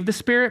receive the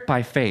Spirit?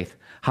 By faith.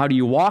 How do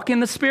you walk in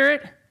the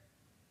Spirit?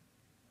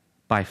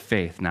 By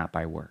faith, not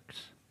by works.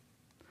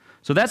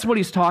 So that's what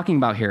he's talking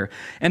about here.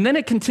 And then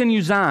it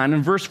continues on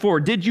in verse 4.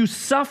 Did you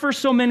suffer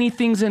so many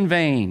things in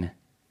vain?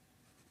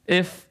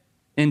 If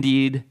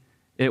indeed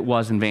it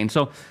was in vain.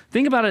 So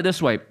think about it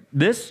this way.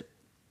 This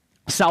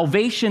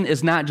salvation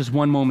is not just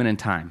one moment in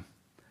time.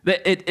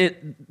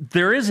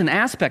 There is an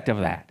aspect of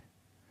that.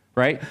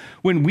 Right?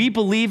 When we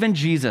believe in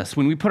Jesus,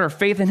 when we put our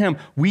faith in him,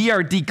 we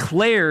are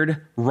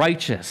declared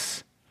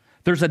righteous.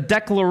 There's a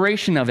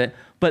declaration of it,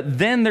 but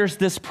then there's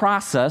this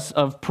process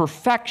of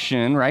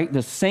perfection, right?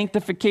 The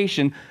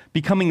sanctification,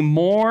 becoming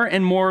more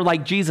and more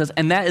like Jesus,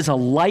 and that is a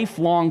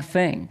lifelong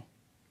thing.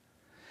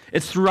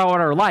 It's throughout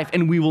our life,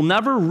 and we will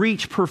never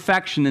reach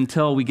perfection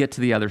until we get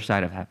to the other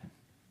side of heaven.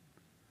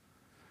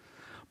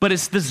 But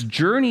it's this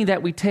journey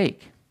that we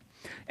take.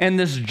 And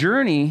this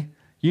journey,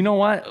 you know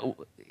what?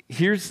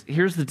 Here's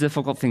the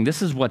difficult thing.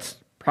 This is what's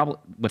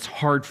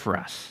hard for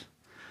us.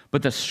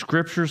 But the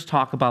scriptures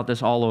talk about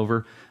this all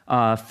over.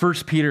 1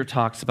 Peter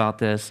talks about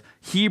this.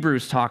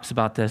 Hebrews talks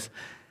about this.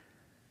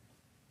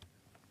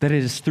 That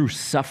it is through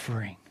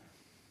suffering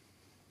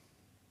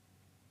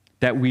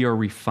that we are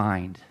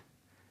refined,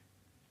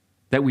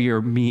 that we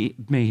are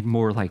made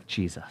more like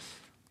Jesus.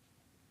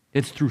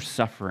 It's through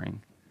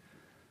suffering.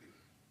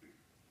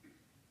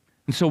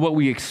 And so what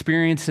we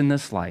experience in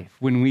this life,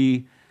 when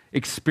we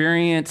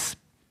experience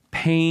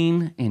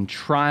pain and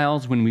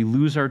trials, when we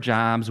lose our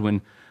jobs,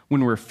 when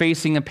we're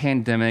facing a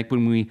pandemic,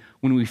 when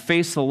we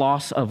face the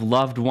loss of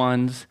loved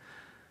ones,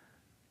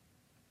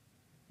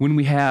 when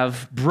we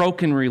have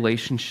broken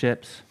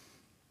relationships,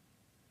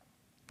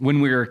 when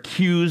we're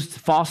accused,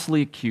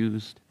 falsely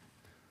accused,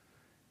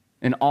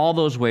 in all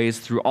those ways,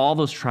 through all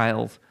those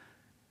trials,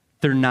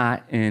 they're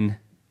not in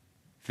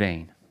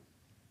vain.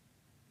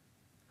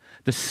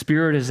 The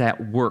Spirit is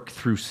at work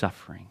through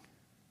suffering.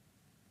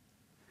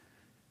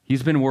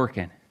 He's been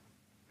working.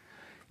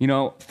 You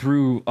know,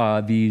 through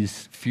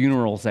these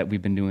funerals that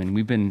we've been doing,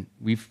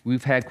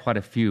 we've had quite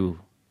a few.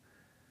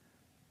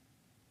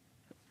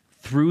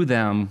 Through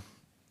them,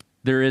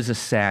 there is a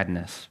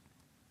sadness.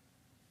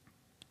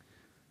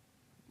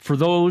 For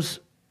those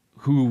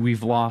who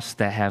we've lost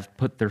that have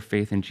put their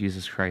faith in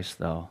Jesus Christ,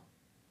 though,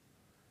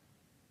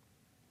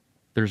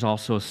 there's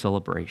also a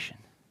celebration.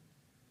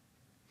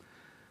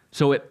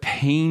 So it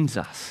pains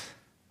us.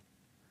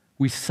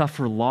 We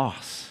suffer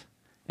loss,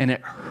 and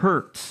it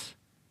hurts.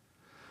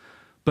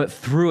 But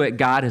through it,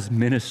 God is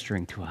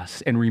ministering to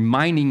us and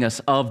reminding us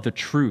of the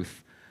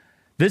truth.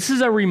 This is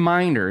a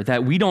reminder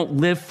that we don't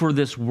live for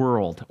this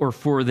world or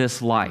for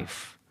this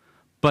life,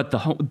 but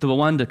the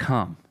one to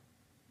come.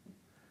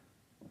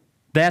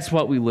 That's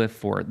what we live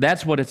for.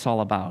 That's what it's all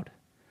about.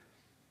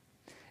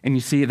 And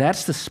you see,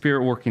 that's the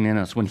Spirit working in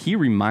us. When he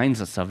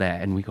reminds us of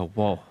that and we go,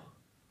 whoa.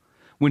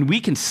 When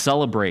we can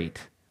celebrate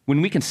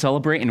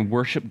and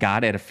worship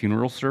God at a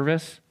funeral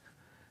service,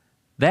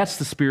 that's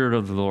the Spirit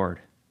of the Lord.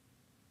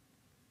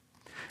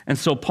 And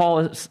so Paul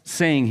is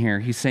saying here,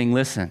 he's saying,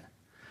 listen,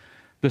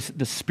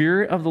 the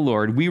Spirit of the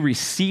Lord, we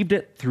received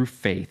it through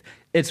faith.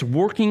 It's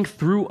working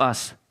through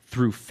us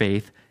through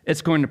faith.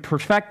 It's going to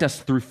perfect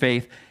us through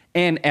faith.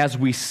 And as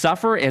we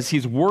suffer, as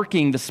he's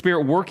working, the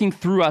Spirit working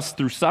through us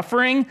through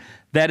suffering,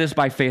 that is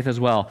by faith as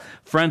well.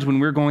 Friends, when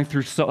we're going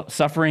through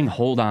suffering,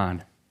 hold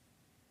on.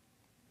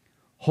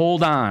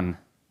 Hold on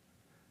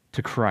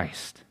to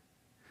Christ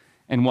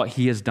and what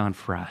he has done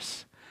for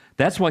us.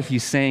 That's what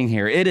he's saying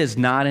here. It is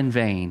not in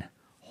vain.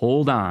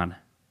 Hold on.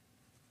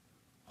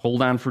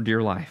 Hold on for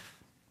dear life.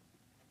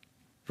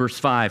 Verse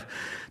 5,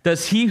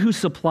 does he who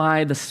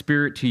supplied the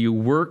Spirit to you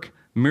work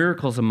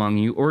miracles among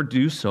you, or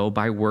do so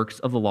by works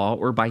of the law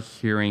or by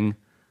hearing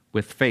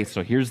with faith?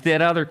 So here's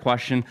that other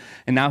question,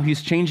 and now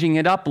he's changing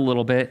it up a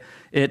little bit.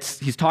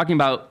 He's talking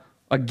about,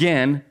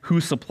 again,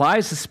 who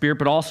supplies the Spirit,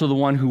 but also the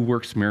one who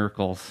works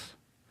miracles.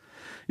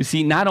 You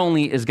see, not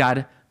only is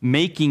God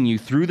making you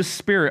through the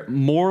Spirit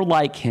more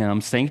like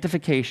him,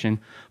 sanctification,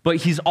 but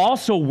he's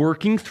also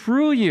working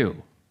through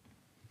you.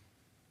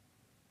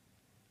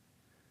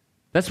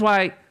 That's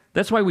why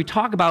we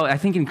talk about, I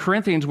think in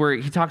Corinthians, where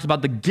he talks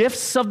about the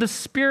gifts of the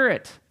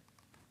Spirit.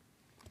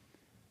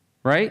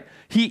 Right?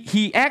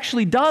 He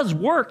actually does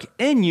work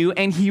in you,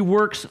 and he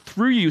works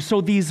through you.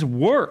 So these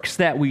works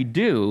that we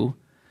do,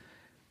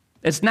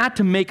 it's not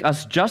to make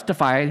us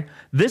justified.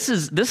 This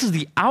is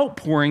the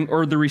outpouring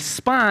or the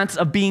response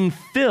of being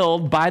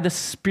filled by the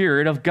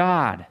Spirit of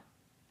God.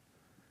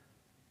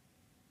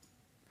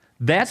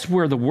 That's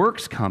where the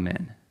works come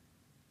in.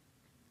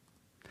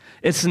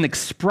 It's an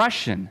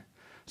expression.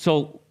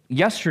 So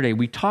yesterday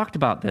we talked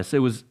about this.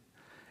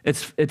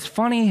 It's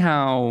funny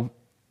how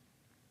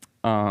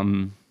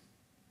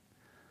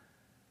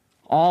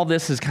all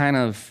this is kind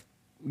of,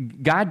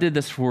 God did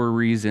this for a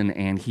reason,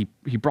 and he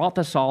brought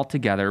this all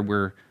together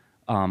where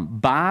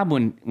Bob,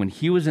 when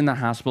he was in the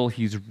hospital,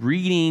 he's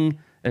reading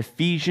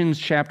Ephesians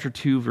chapter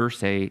 2,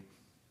 verse 8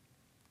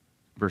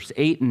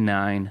 and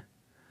 9.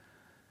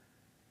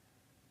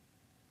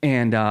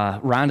 And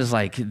Rhonda's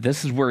like,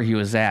 this is where he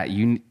was at.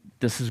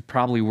 This is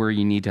probably where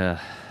you need to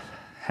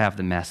have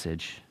the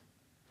message.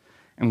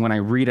 And when I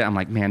read it, I'm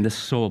like, man, this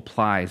so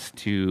applies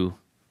to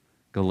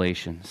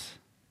Galatians.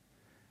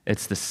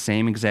 It's the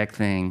same exact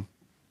thing.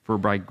 For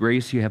by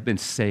grace you have been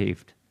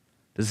saved.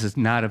 This is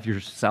not of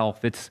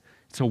yourself. It's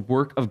a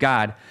work of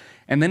God.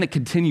 And then it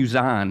continues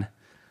on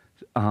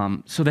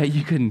so that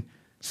you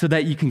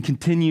can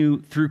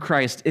continue through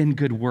Christ in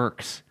good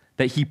works,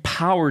 that he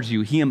powers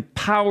you. He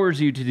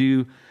empowers you to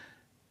do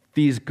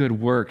these good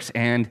works.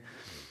 And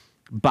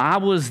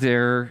Bob was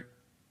there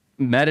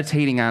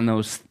meditating on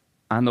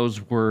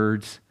those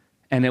words,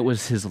 and it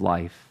was his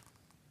life.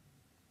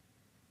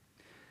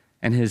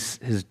 And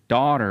his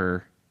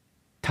daughter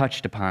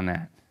touched upon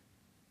that.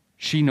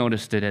 She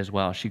noticed it as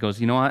well. She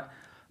goes, you know what?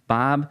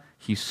 Bob,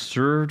 he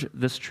served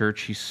this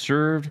church. He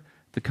served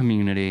the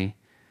community.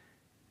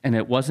 And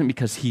it wasn't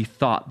because he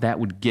thought that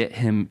would get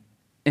him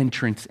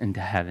entrance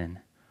into heaven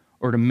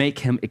or to make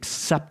him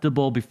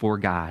acceptable before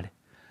God.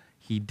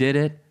 He did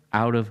it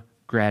out of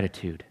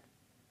gratitude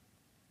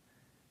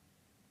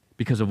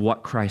because of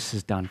what Christ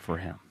has done for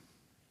him.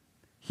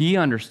 He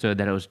understood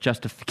that it was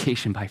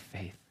justification by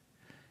faith.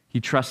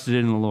 He trusted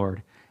in the Lord,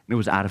 and it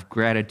was out of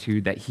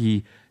gratitude that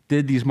he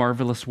did these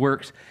marvelous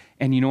works.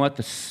 And you know what?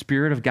 The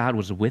Spirit of God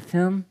was with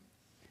him,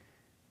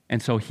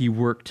 and so he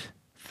worked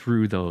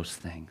through those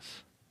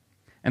things.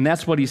 And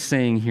that's what he's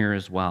saying here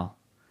as well.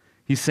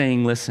 He's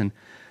saying, listen,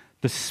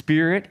 the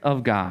Spirit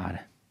of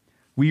God,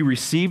 we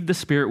received the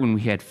Spirit when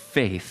we had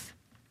faith,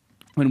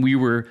 when we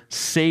were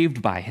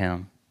saved by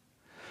him.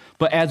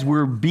 But as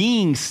we're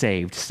being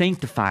saved,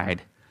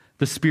 sanctified,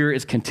 the Spirit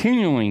is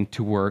continuing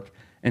to work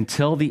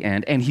until the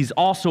end, and he's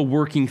also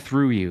working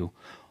through you.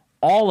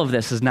 All of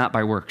this is not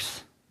by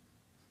works,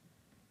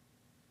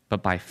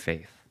 but by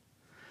faith.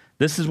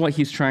 This is what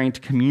he's trying to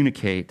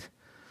communicate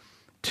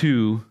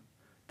to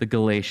the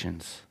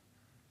Galatians.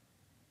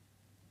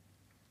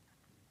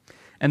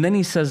 And then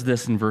he says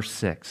this in verse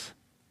 6.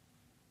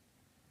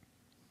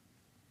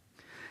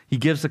 He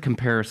gives a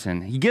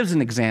comparison. He gives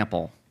an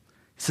example.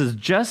 He says,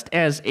 just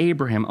as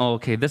Abraham,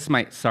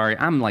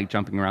 I'm like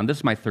jumping around. This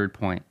is my third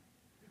point.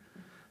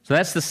 So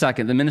that's the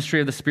second. The ministry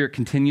of the Spirit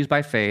continues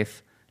by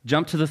faith.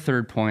 Jump to the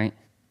third point.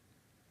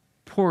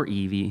 Poor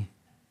Evie.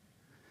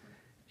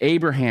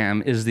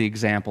 Abraham is the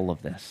example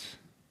of this.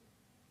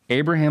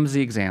 Abraham's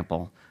the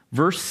example.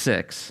 Verse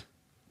 6.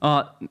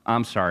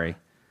 I'm sorry.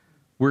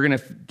 We're going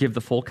to give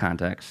the full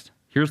context.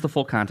 Here's the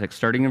full context,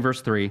 starting in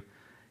verse 3.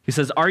 He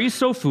says, are you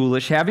so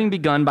foolish, having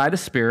begun by the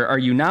Spirit, are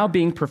you now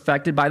being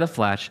perfected by the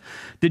flesh?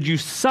 Did you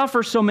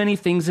suffer so many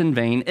things in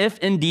vain, if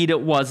indeed it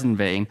was in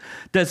vain?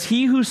 Does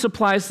he who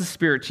supplies the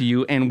Spirit to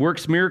you and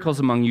works miracles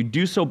among you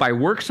do so by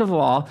works of the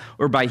law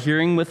or by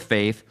hearing with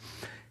faith?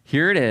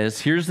 Here it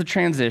is. Here's the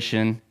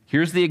transition.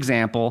 Here's the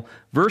example.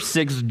 Verse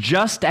 6,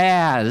 just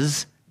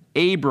as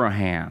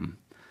Abraham.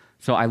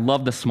 So I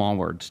love the small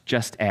words,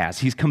 just as.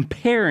 He's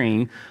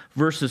comparing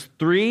verses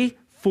 3,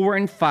 4,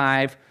 and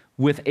 5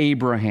 with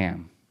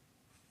Abraham.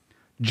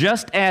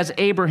 Just as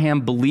Abraham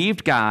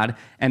believed God,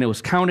 and it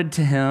was counted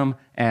to him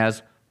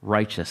as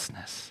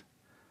righteousness.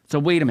 So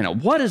wait a minute,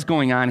 what is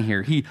going on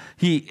here? He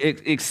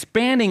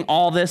expanding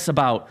all this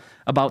about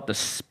the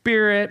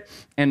Spirit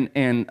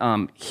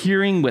and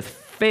hearing with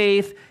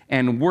faith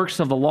and works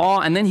of the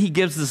law, and then he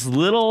gives this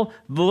little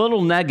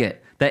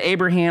nugget that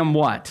Abraham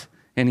what?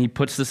 And he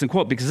puts this in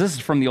quote because this is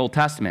from the Old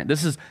Testament.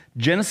 This is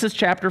Genesis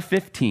chapter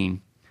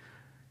 15.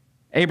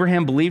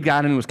 Abraham believed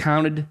God and it was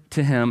counted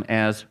to him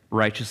as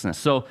righteousness.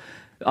 So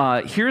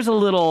here's a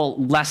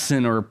little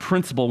lesson or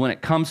principle when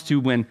it comes to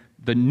when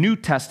the New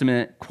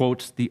Testament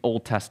quotes the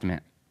Old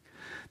Testament.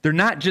 They're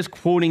not just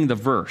quoting the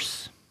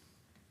verse.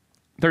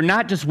 They're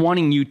not just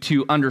wanting you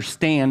to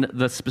understand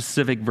the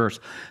specific verse.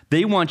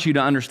 They want you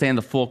to understand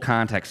the full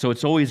context. So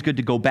it's always good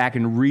to go back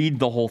and read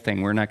the whole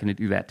thing. We're not going to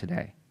do that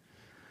today.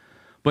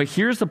 But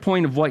here's the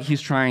point of what he's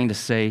trying to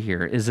say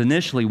here is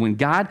initially when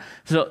God,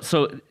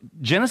 so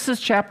Genesis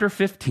chapter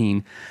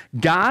 15,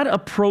 God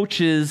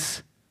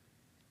approaches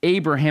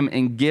Abraham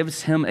and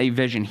gives him a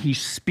vision. He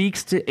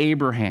speaks to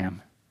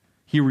Abraham.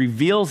 He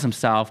reveals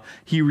himself.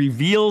 He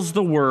reveals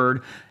the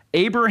word.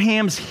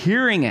 Abraham's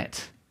hearing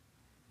it.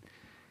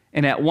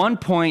 And at one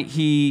point,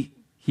 he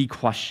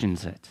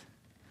questions it.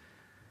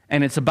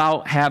 And it's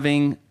about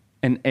having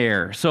an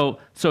heir. So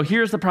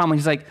here's the problem.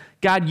 He's like,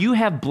 God, you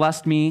have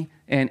blessed me,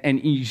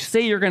 and you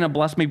say you're going to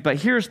bless me, but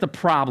here's the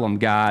problem,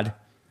 God.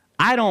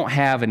 I don't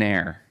have an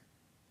heir.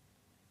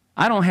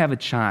 I don't have a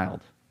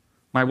child.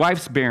 My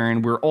wife's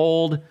barren. We're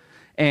old.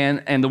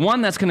 And the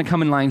one that's going to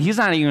come in line, he's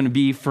not even going to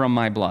be from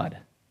my blood.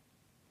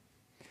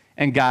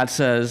 And God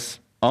says,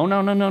 oh,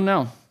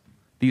 no.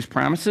 These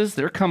promises,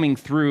 they're coming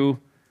through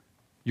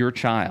your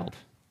child.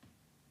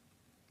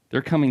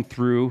 They're coming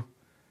through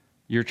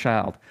your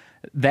child.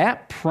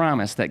 That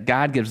promise that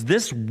God gives,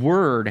 this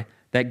word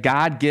that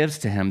God gives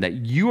to him, that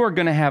you are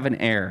going to have an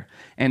heir,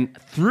 and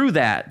through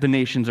that, the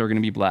nations are going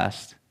to be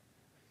blessed.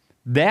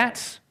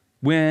 That's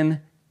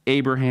when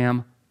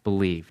Abraham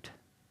believed.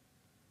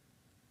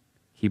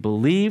 He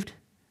believed,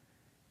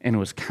 and it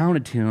was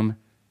counted to him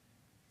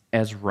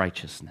as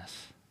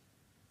righteousness.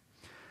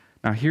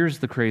 Now, here's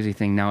the crazy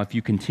thing. Now, if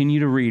you continue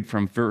to read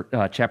from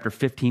chapter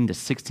 15 to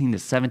 16 to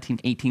 17,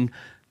 18,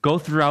 go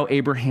throughout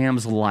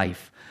Abraham's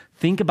life.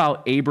 Think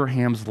about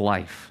Abraham's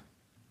life.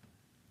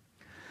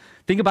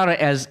 Think about it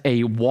as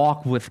a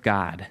walk with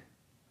God,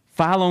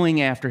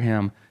 following after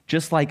him,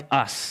 just like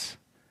us,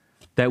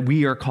 that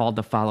we are called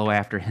to follow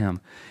after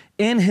him.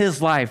 In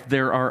his life,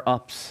 there are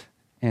ups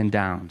and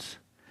downs.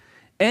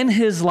 In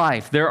his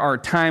life, there are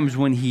times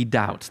when he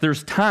doubts.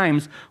 There's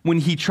times when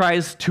he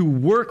tries to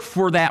work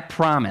for that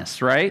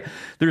promise, right?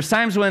 There's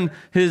times when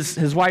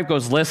his wife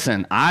goes,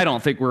 listen, I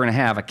don't think we're going to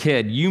have a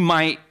kid. You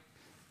might,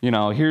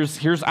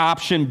 here's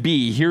option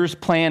B, here's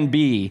plan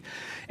B.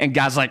 And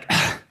God's like,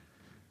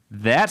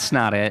 that's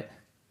not it.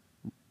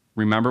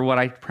 Remember what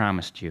I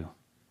promised you,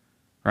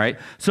 right?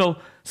 So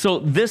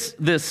this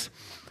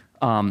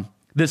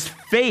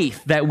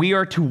faith that we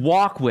are to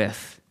walk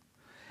with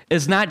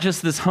is not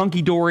just this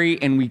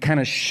hunky-dory and we kind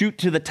of shoot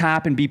to the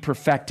top and be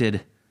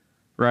perfected,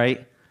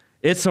 right?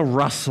 It's a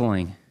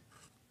wrestling.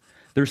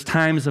 There's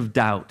times of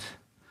doubt.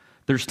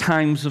 There's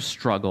times of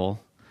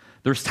struggle.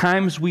 There's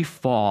times we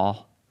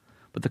fall,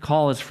 but the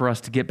call is for us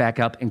to get back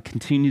up and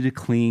continue to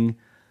cling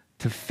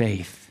to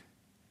faith.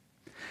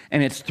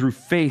 And it's through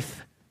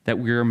faith that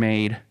we're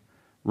made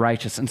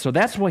righteous. And so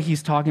that's what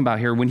he's talking about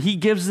here. When he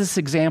gives this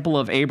example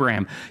of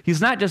Abraham, he's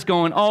not just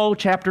going,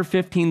 chapter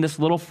 15, this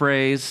little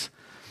phrase,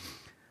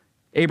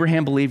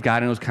 Abraham believed God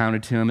and it was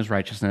counted to him as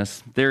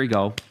righteousness. There you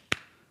go.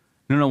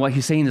 No, what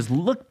he's saying is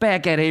look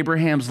back at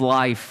Abraham's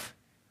life.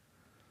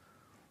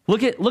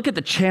 Look at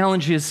the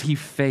challenges he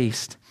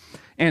faced.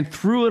 And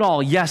through it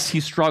all, yes, he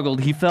struggled,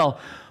 he fell,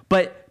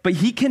 but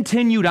he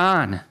continued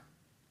on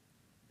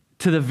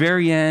to the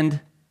very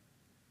end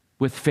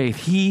with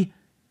faith. He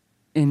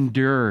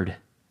endured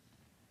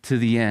to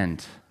the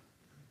end.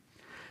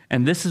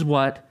 And this is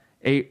what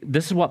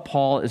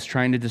Paul is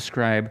trying to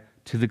describe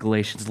to the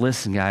Galatians.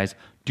 Listen, guys,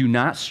 do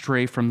not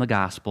stray from the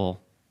gospel.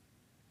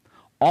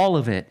 All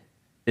of it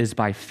is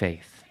by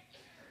faith.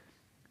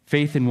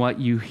 Faith in what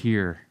you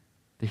hear,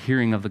 the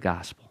hearing of the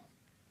gospel.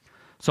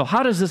 So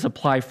how does this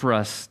apply for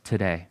us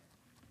today?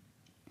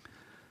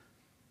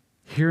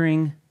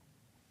 Hearing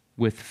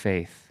with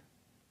faith.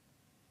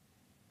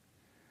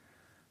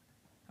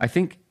 I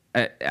think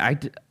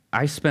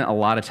I spent a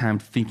lot of time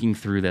thinking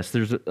through this.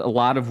 There's a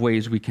lot of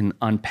ways we can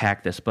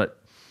unpack this, but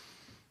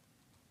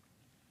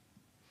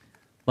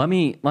let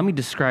me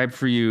describe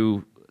for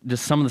you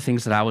just some of the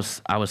things that I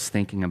was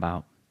thinking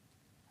about.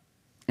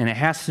 And it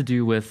has to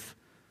do with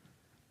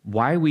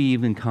why we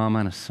even come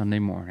on a Sunday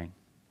morning.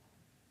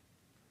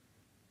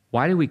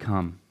 Why do we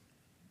come?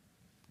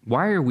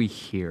 Why are we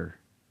here?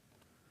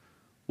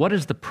 What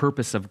is the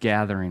purpose of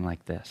gathering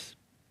like this?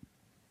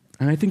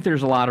 And I think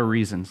there's a lot of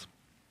reasons.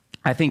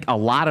 I think a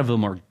lot of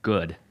them are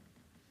good.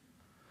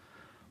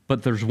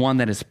 But there's one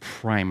that is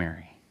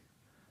primary.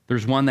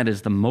 There's one that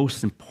is the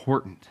most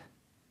important.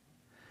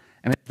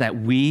 And it's that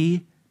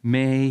we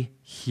may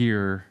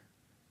hear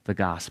the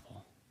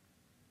gospel.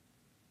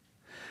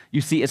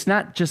 You see, it's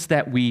not just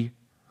that we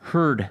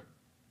heard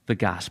the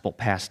gospel,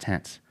 past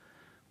tense.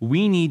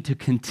 We need to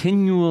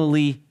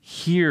continually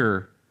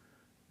hear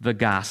the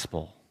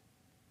gospel.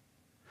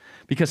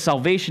 Because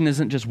salvation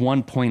isn't just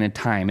one point in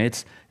time.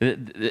 It's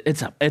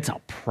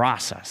a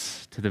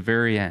process to the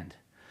very end.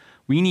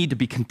 We need to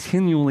be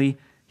continually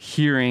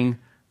hearing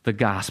the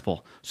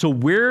gospel. So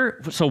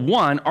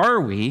one, are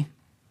we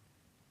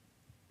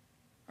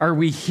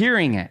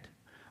hearing it?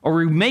 Are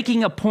we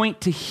making a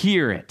point to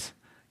hear it?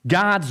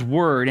 God's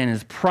word and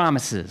his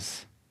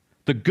promises,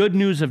 the good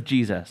news of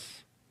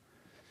Jesus.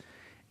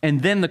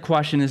 And then the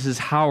question is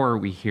how are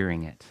we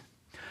hearing it?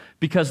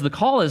 Because the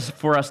call is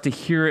for us to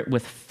hear it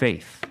with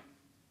faith.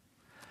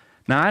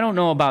 Now, I don't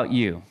know about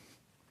you,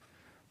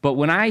 but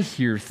when I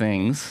hear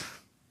things,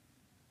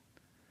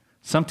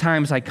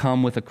 Sometimes I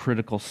come with a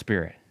critical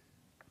spirit.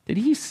 Did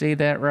he say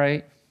that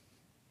right?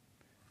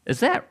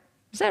 Is that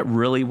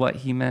really what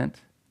he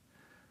meant?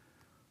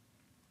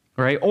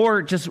 Right?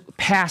 Or just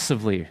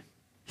passively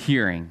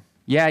hearing.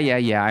 Yeah,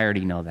 I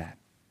already know that.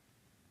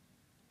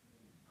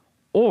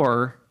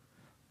 Or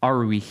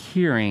are we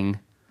hearing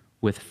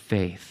with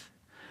faith?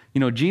 You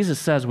know, Jesus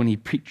says when he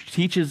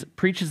preaches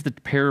the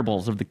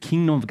parables of the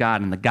kingdom of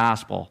God and the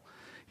gospel,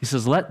 he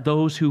says, let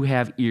those who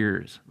have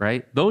ears,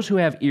 right? Those who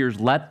have ears,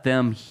 let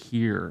them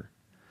hear.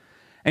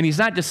 And he's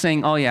not just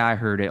saying, oh yeah, I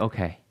heard it,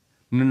 okay.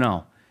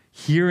 No.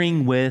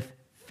 Hearing with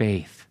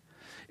faith.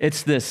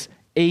 It's this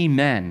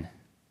amen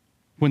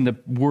when the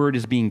word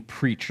is being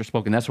preached or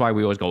spoken. That's why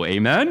we always go,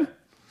 amen?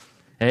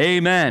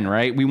 Amen,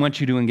 right? We want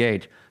you to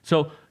engage.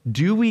 So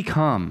do we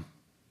come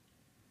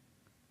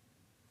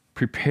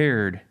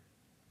prepared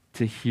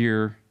to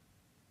hear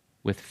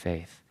with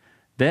faith?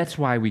 That's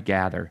why we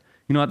gather.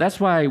 You know, that's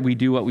why we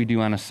do what we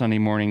do on a Sunday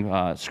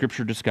morning,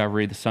 Scripture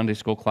Discovery, the Sunday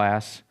school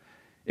class.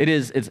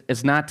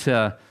 It's not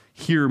to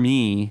hear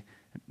me,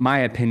 my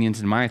opinions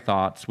and my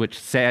thoughts, which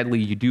sadly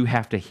you do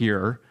have to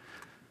hear,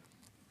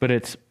 but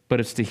it's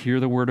to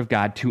hear the Word of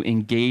God, to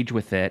engage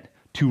with it,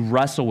 to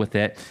wrestle with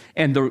it.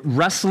 And the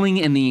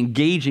wrestling and the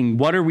engaging,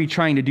 what are we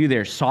trying to do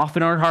there?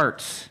 Soften our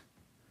hearts.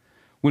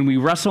 When we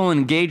wrestle and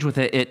engage with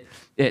it,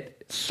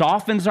 it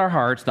softens our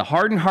hearts, the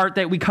hardened heart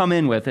that we come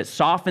in with, it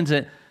softens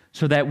it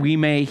so that we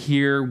may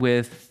hear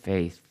with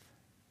faith.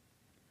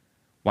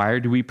 Why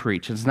do we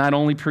preach? It's not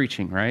only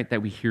preaching, right,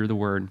 that we hear the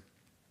word.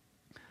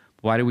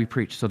 Why do we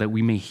preach? So that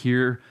we may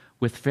hear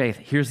with faith.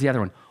 Here's the other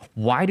one.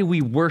 Why do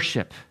we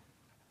worship?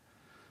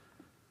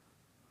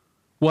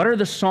 What are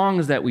the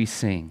songs that we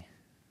sing?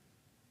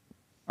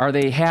 Are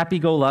they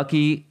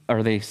happy-go-lucky?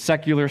 Are they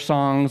secular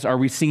songs? Are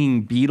we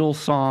singing Beatles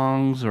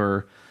songs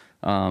or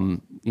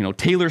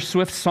Taylor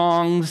Swift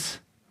songs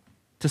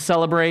to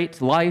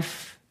celebrate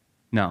life?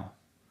 No.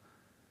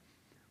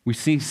 We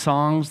sing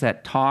songs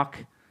that talk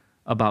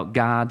about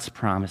God's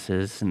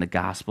promises and the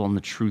gospel and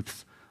the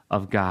truths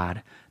of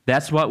God.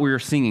 That's what we're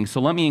singing. So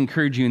let me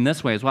encourage you in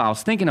this way as well. I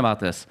was thinking about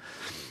this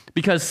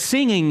because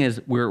singing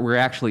is we're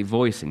actually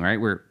voicing, right?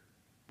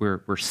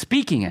 We're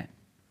speaking it.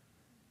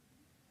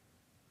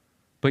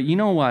 But you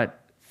know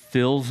what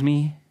fills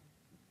me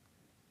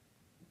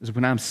is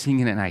when I'm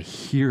singing it and I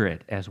hear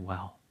it as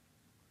well.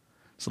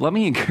 So let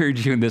me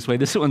encourage you in this way.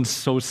 This one's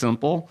so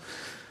simple,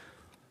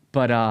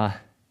 but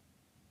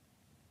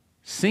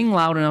sing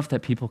loud enough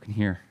that people can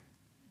hear.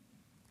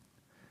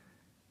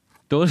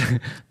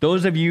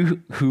 Those of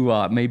you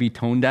who may be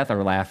tone deaf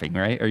are laughing,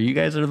 right? Or you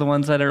guys are the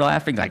ones that are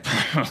laughing like,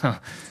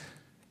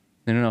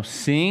 no.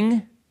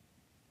 Sing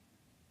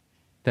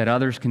that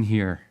others can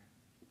hear.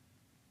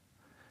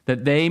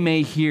 That they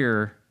may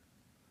hear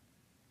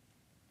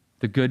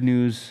the good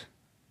news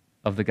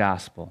of the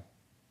gospel.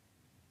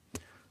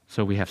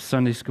 So we have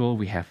Sunday school,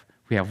 we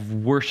have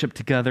worship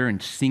together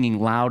and singing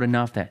loud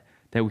enough that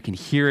we can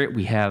hear it.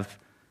 We have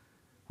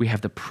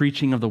the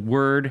preaching of the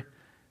word.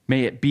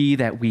 May it be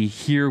that we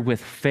hear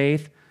with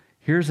faith.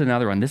 Here's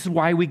another one. This is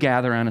why we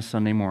gather on a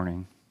Sunday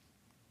morning.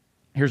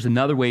 Here's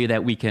another way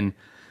that we can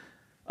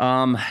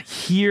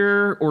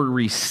hear or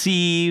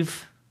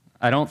receive.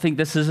 I don't think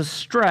this is a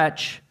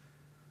stretch,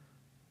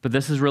 but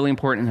this is really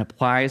important and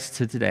applies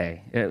to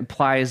today. It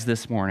applies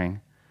this morning.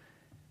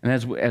 And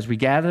as we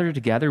gather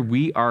together,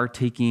 we are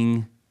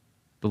taking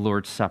the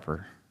Lord's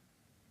Supper.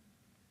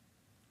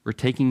 We're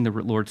taking the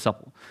Lord's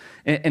Supper.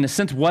 In a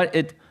sense,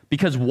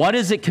 because what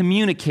is it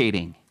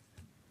communicating?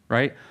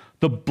 Right?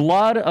 The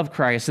blood of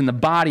Christ and the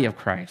body of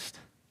Christ.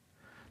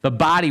 The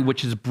body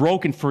which is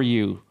broken for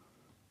you,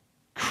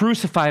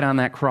 crucified on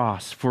that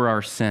cross for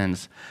our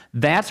sins.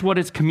 That's what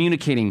it's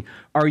communicating.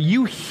 Are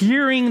you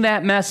hearing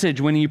that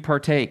message when you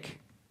partake?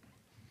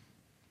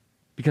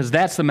 Because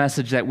that's the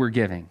message that we're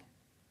giving.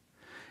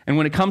 And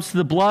when it comes to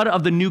the blood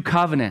of the new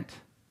covenant,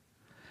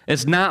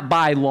 it's not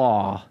by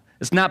law.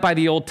 It's not by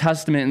the Old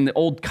Testament and the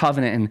Old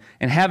Covenant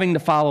and having to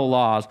follow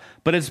laws,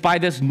 but it's by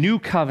this new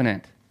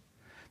covenant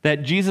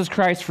that Jesus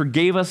Christ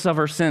forgave us of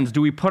our sins.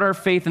 Do we put our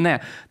faith in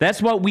that?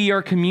 That's what we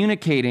are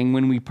communicating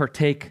when we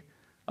partake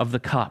of the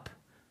cup.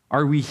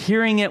 Are we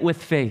hearing it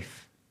with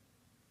faith?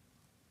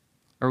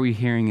 Are we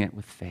hearing it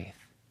with faith?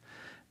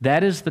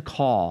 That is the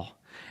call.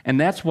 And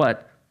that's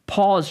what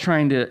Paul is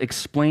trying to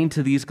explain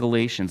to these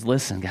Galatians.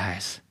 Listen,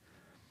 guys,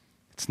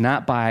 it's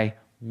not by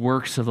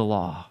works of the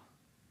law.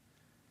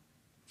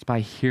 It's by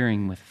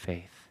hearing with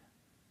faith.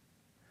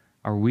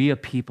 Are we a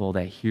people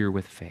that hear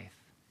with faith?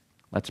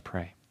 Let's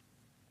pray.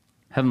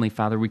 Heavenly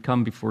Father, we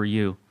come before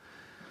you.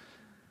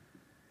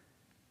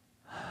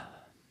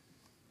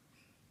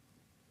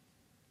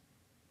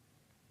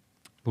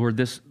 Lord,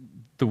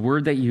 the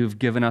word that you've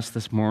given us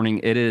this morning,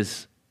 it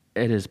is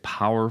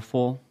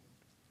powerful.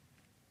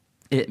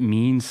 It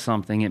means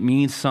something. It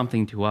means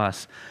something to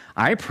us.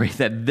 I pray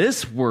that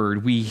this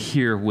word we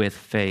hear with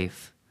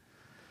faith,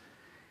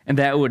 and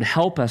that it would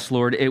help us,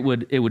 Lord. It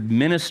would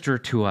minister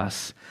to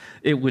us.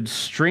 It would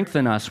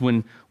strengthen us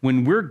when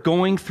we're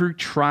going through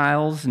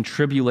trials and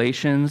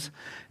tribulations,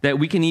 that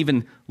we can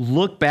even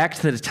look back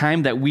to the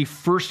time that we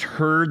first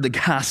heard the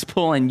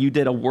gospel and you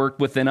did a work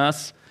within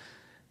us.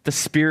 The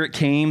Spirit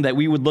came, that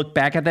we would look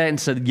back at that and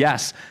said,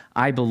 yes,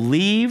 I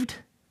believed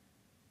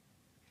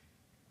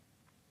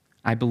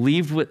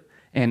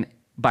and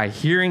by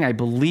hearing, I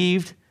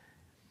believed,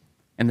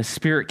 and the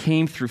Spirit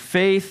came through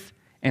faith,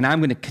 and I'm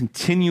going to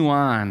continue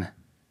on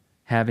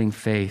having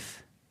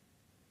faith.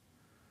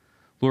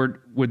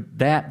 Lord, would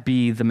that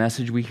be the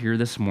message we hear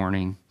this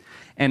morning?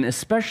 And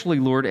especially,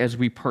 Lord, as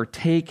we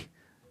partake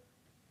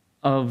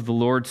of the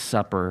Lord's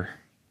Supper,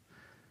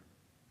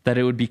 that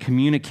it would be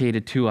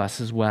communicated to us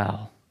as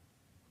well,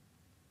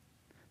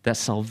 that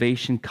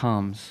salvation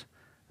comes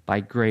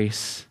by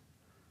grace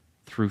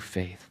through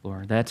faith,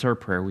 Lord. That's our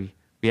prayer. We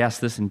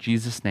ask this in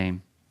Jesus'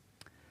 name.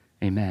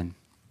 Amen.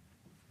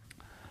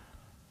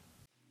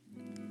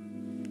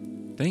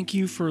 Thank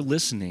you for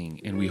listening,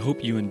 and we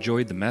hope you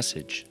enjoyed the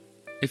message.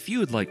 If you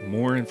would like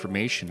more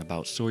information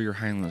about Sawyer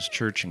Highlands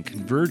Church and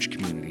Converge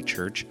Community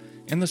Church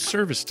and the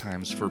service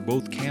times for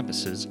both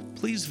campuses,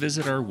 please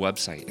visit our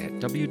website at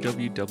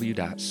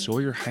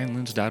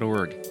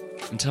www.sawyerhighlands.org.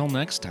 Until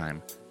next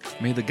time,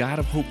 may the God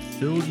of hope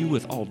fill you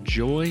with all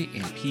joy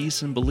and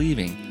peace in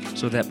believing,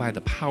 so that by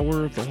the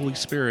power of the Holy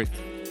Spirit,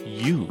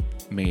 you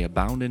may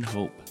abound in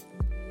hope.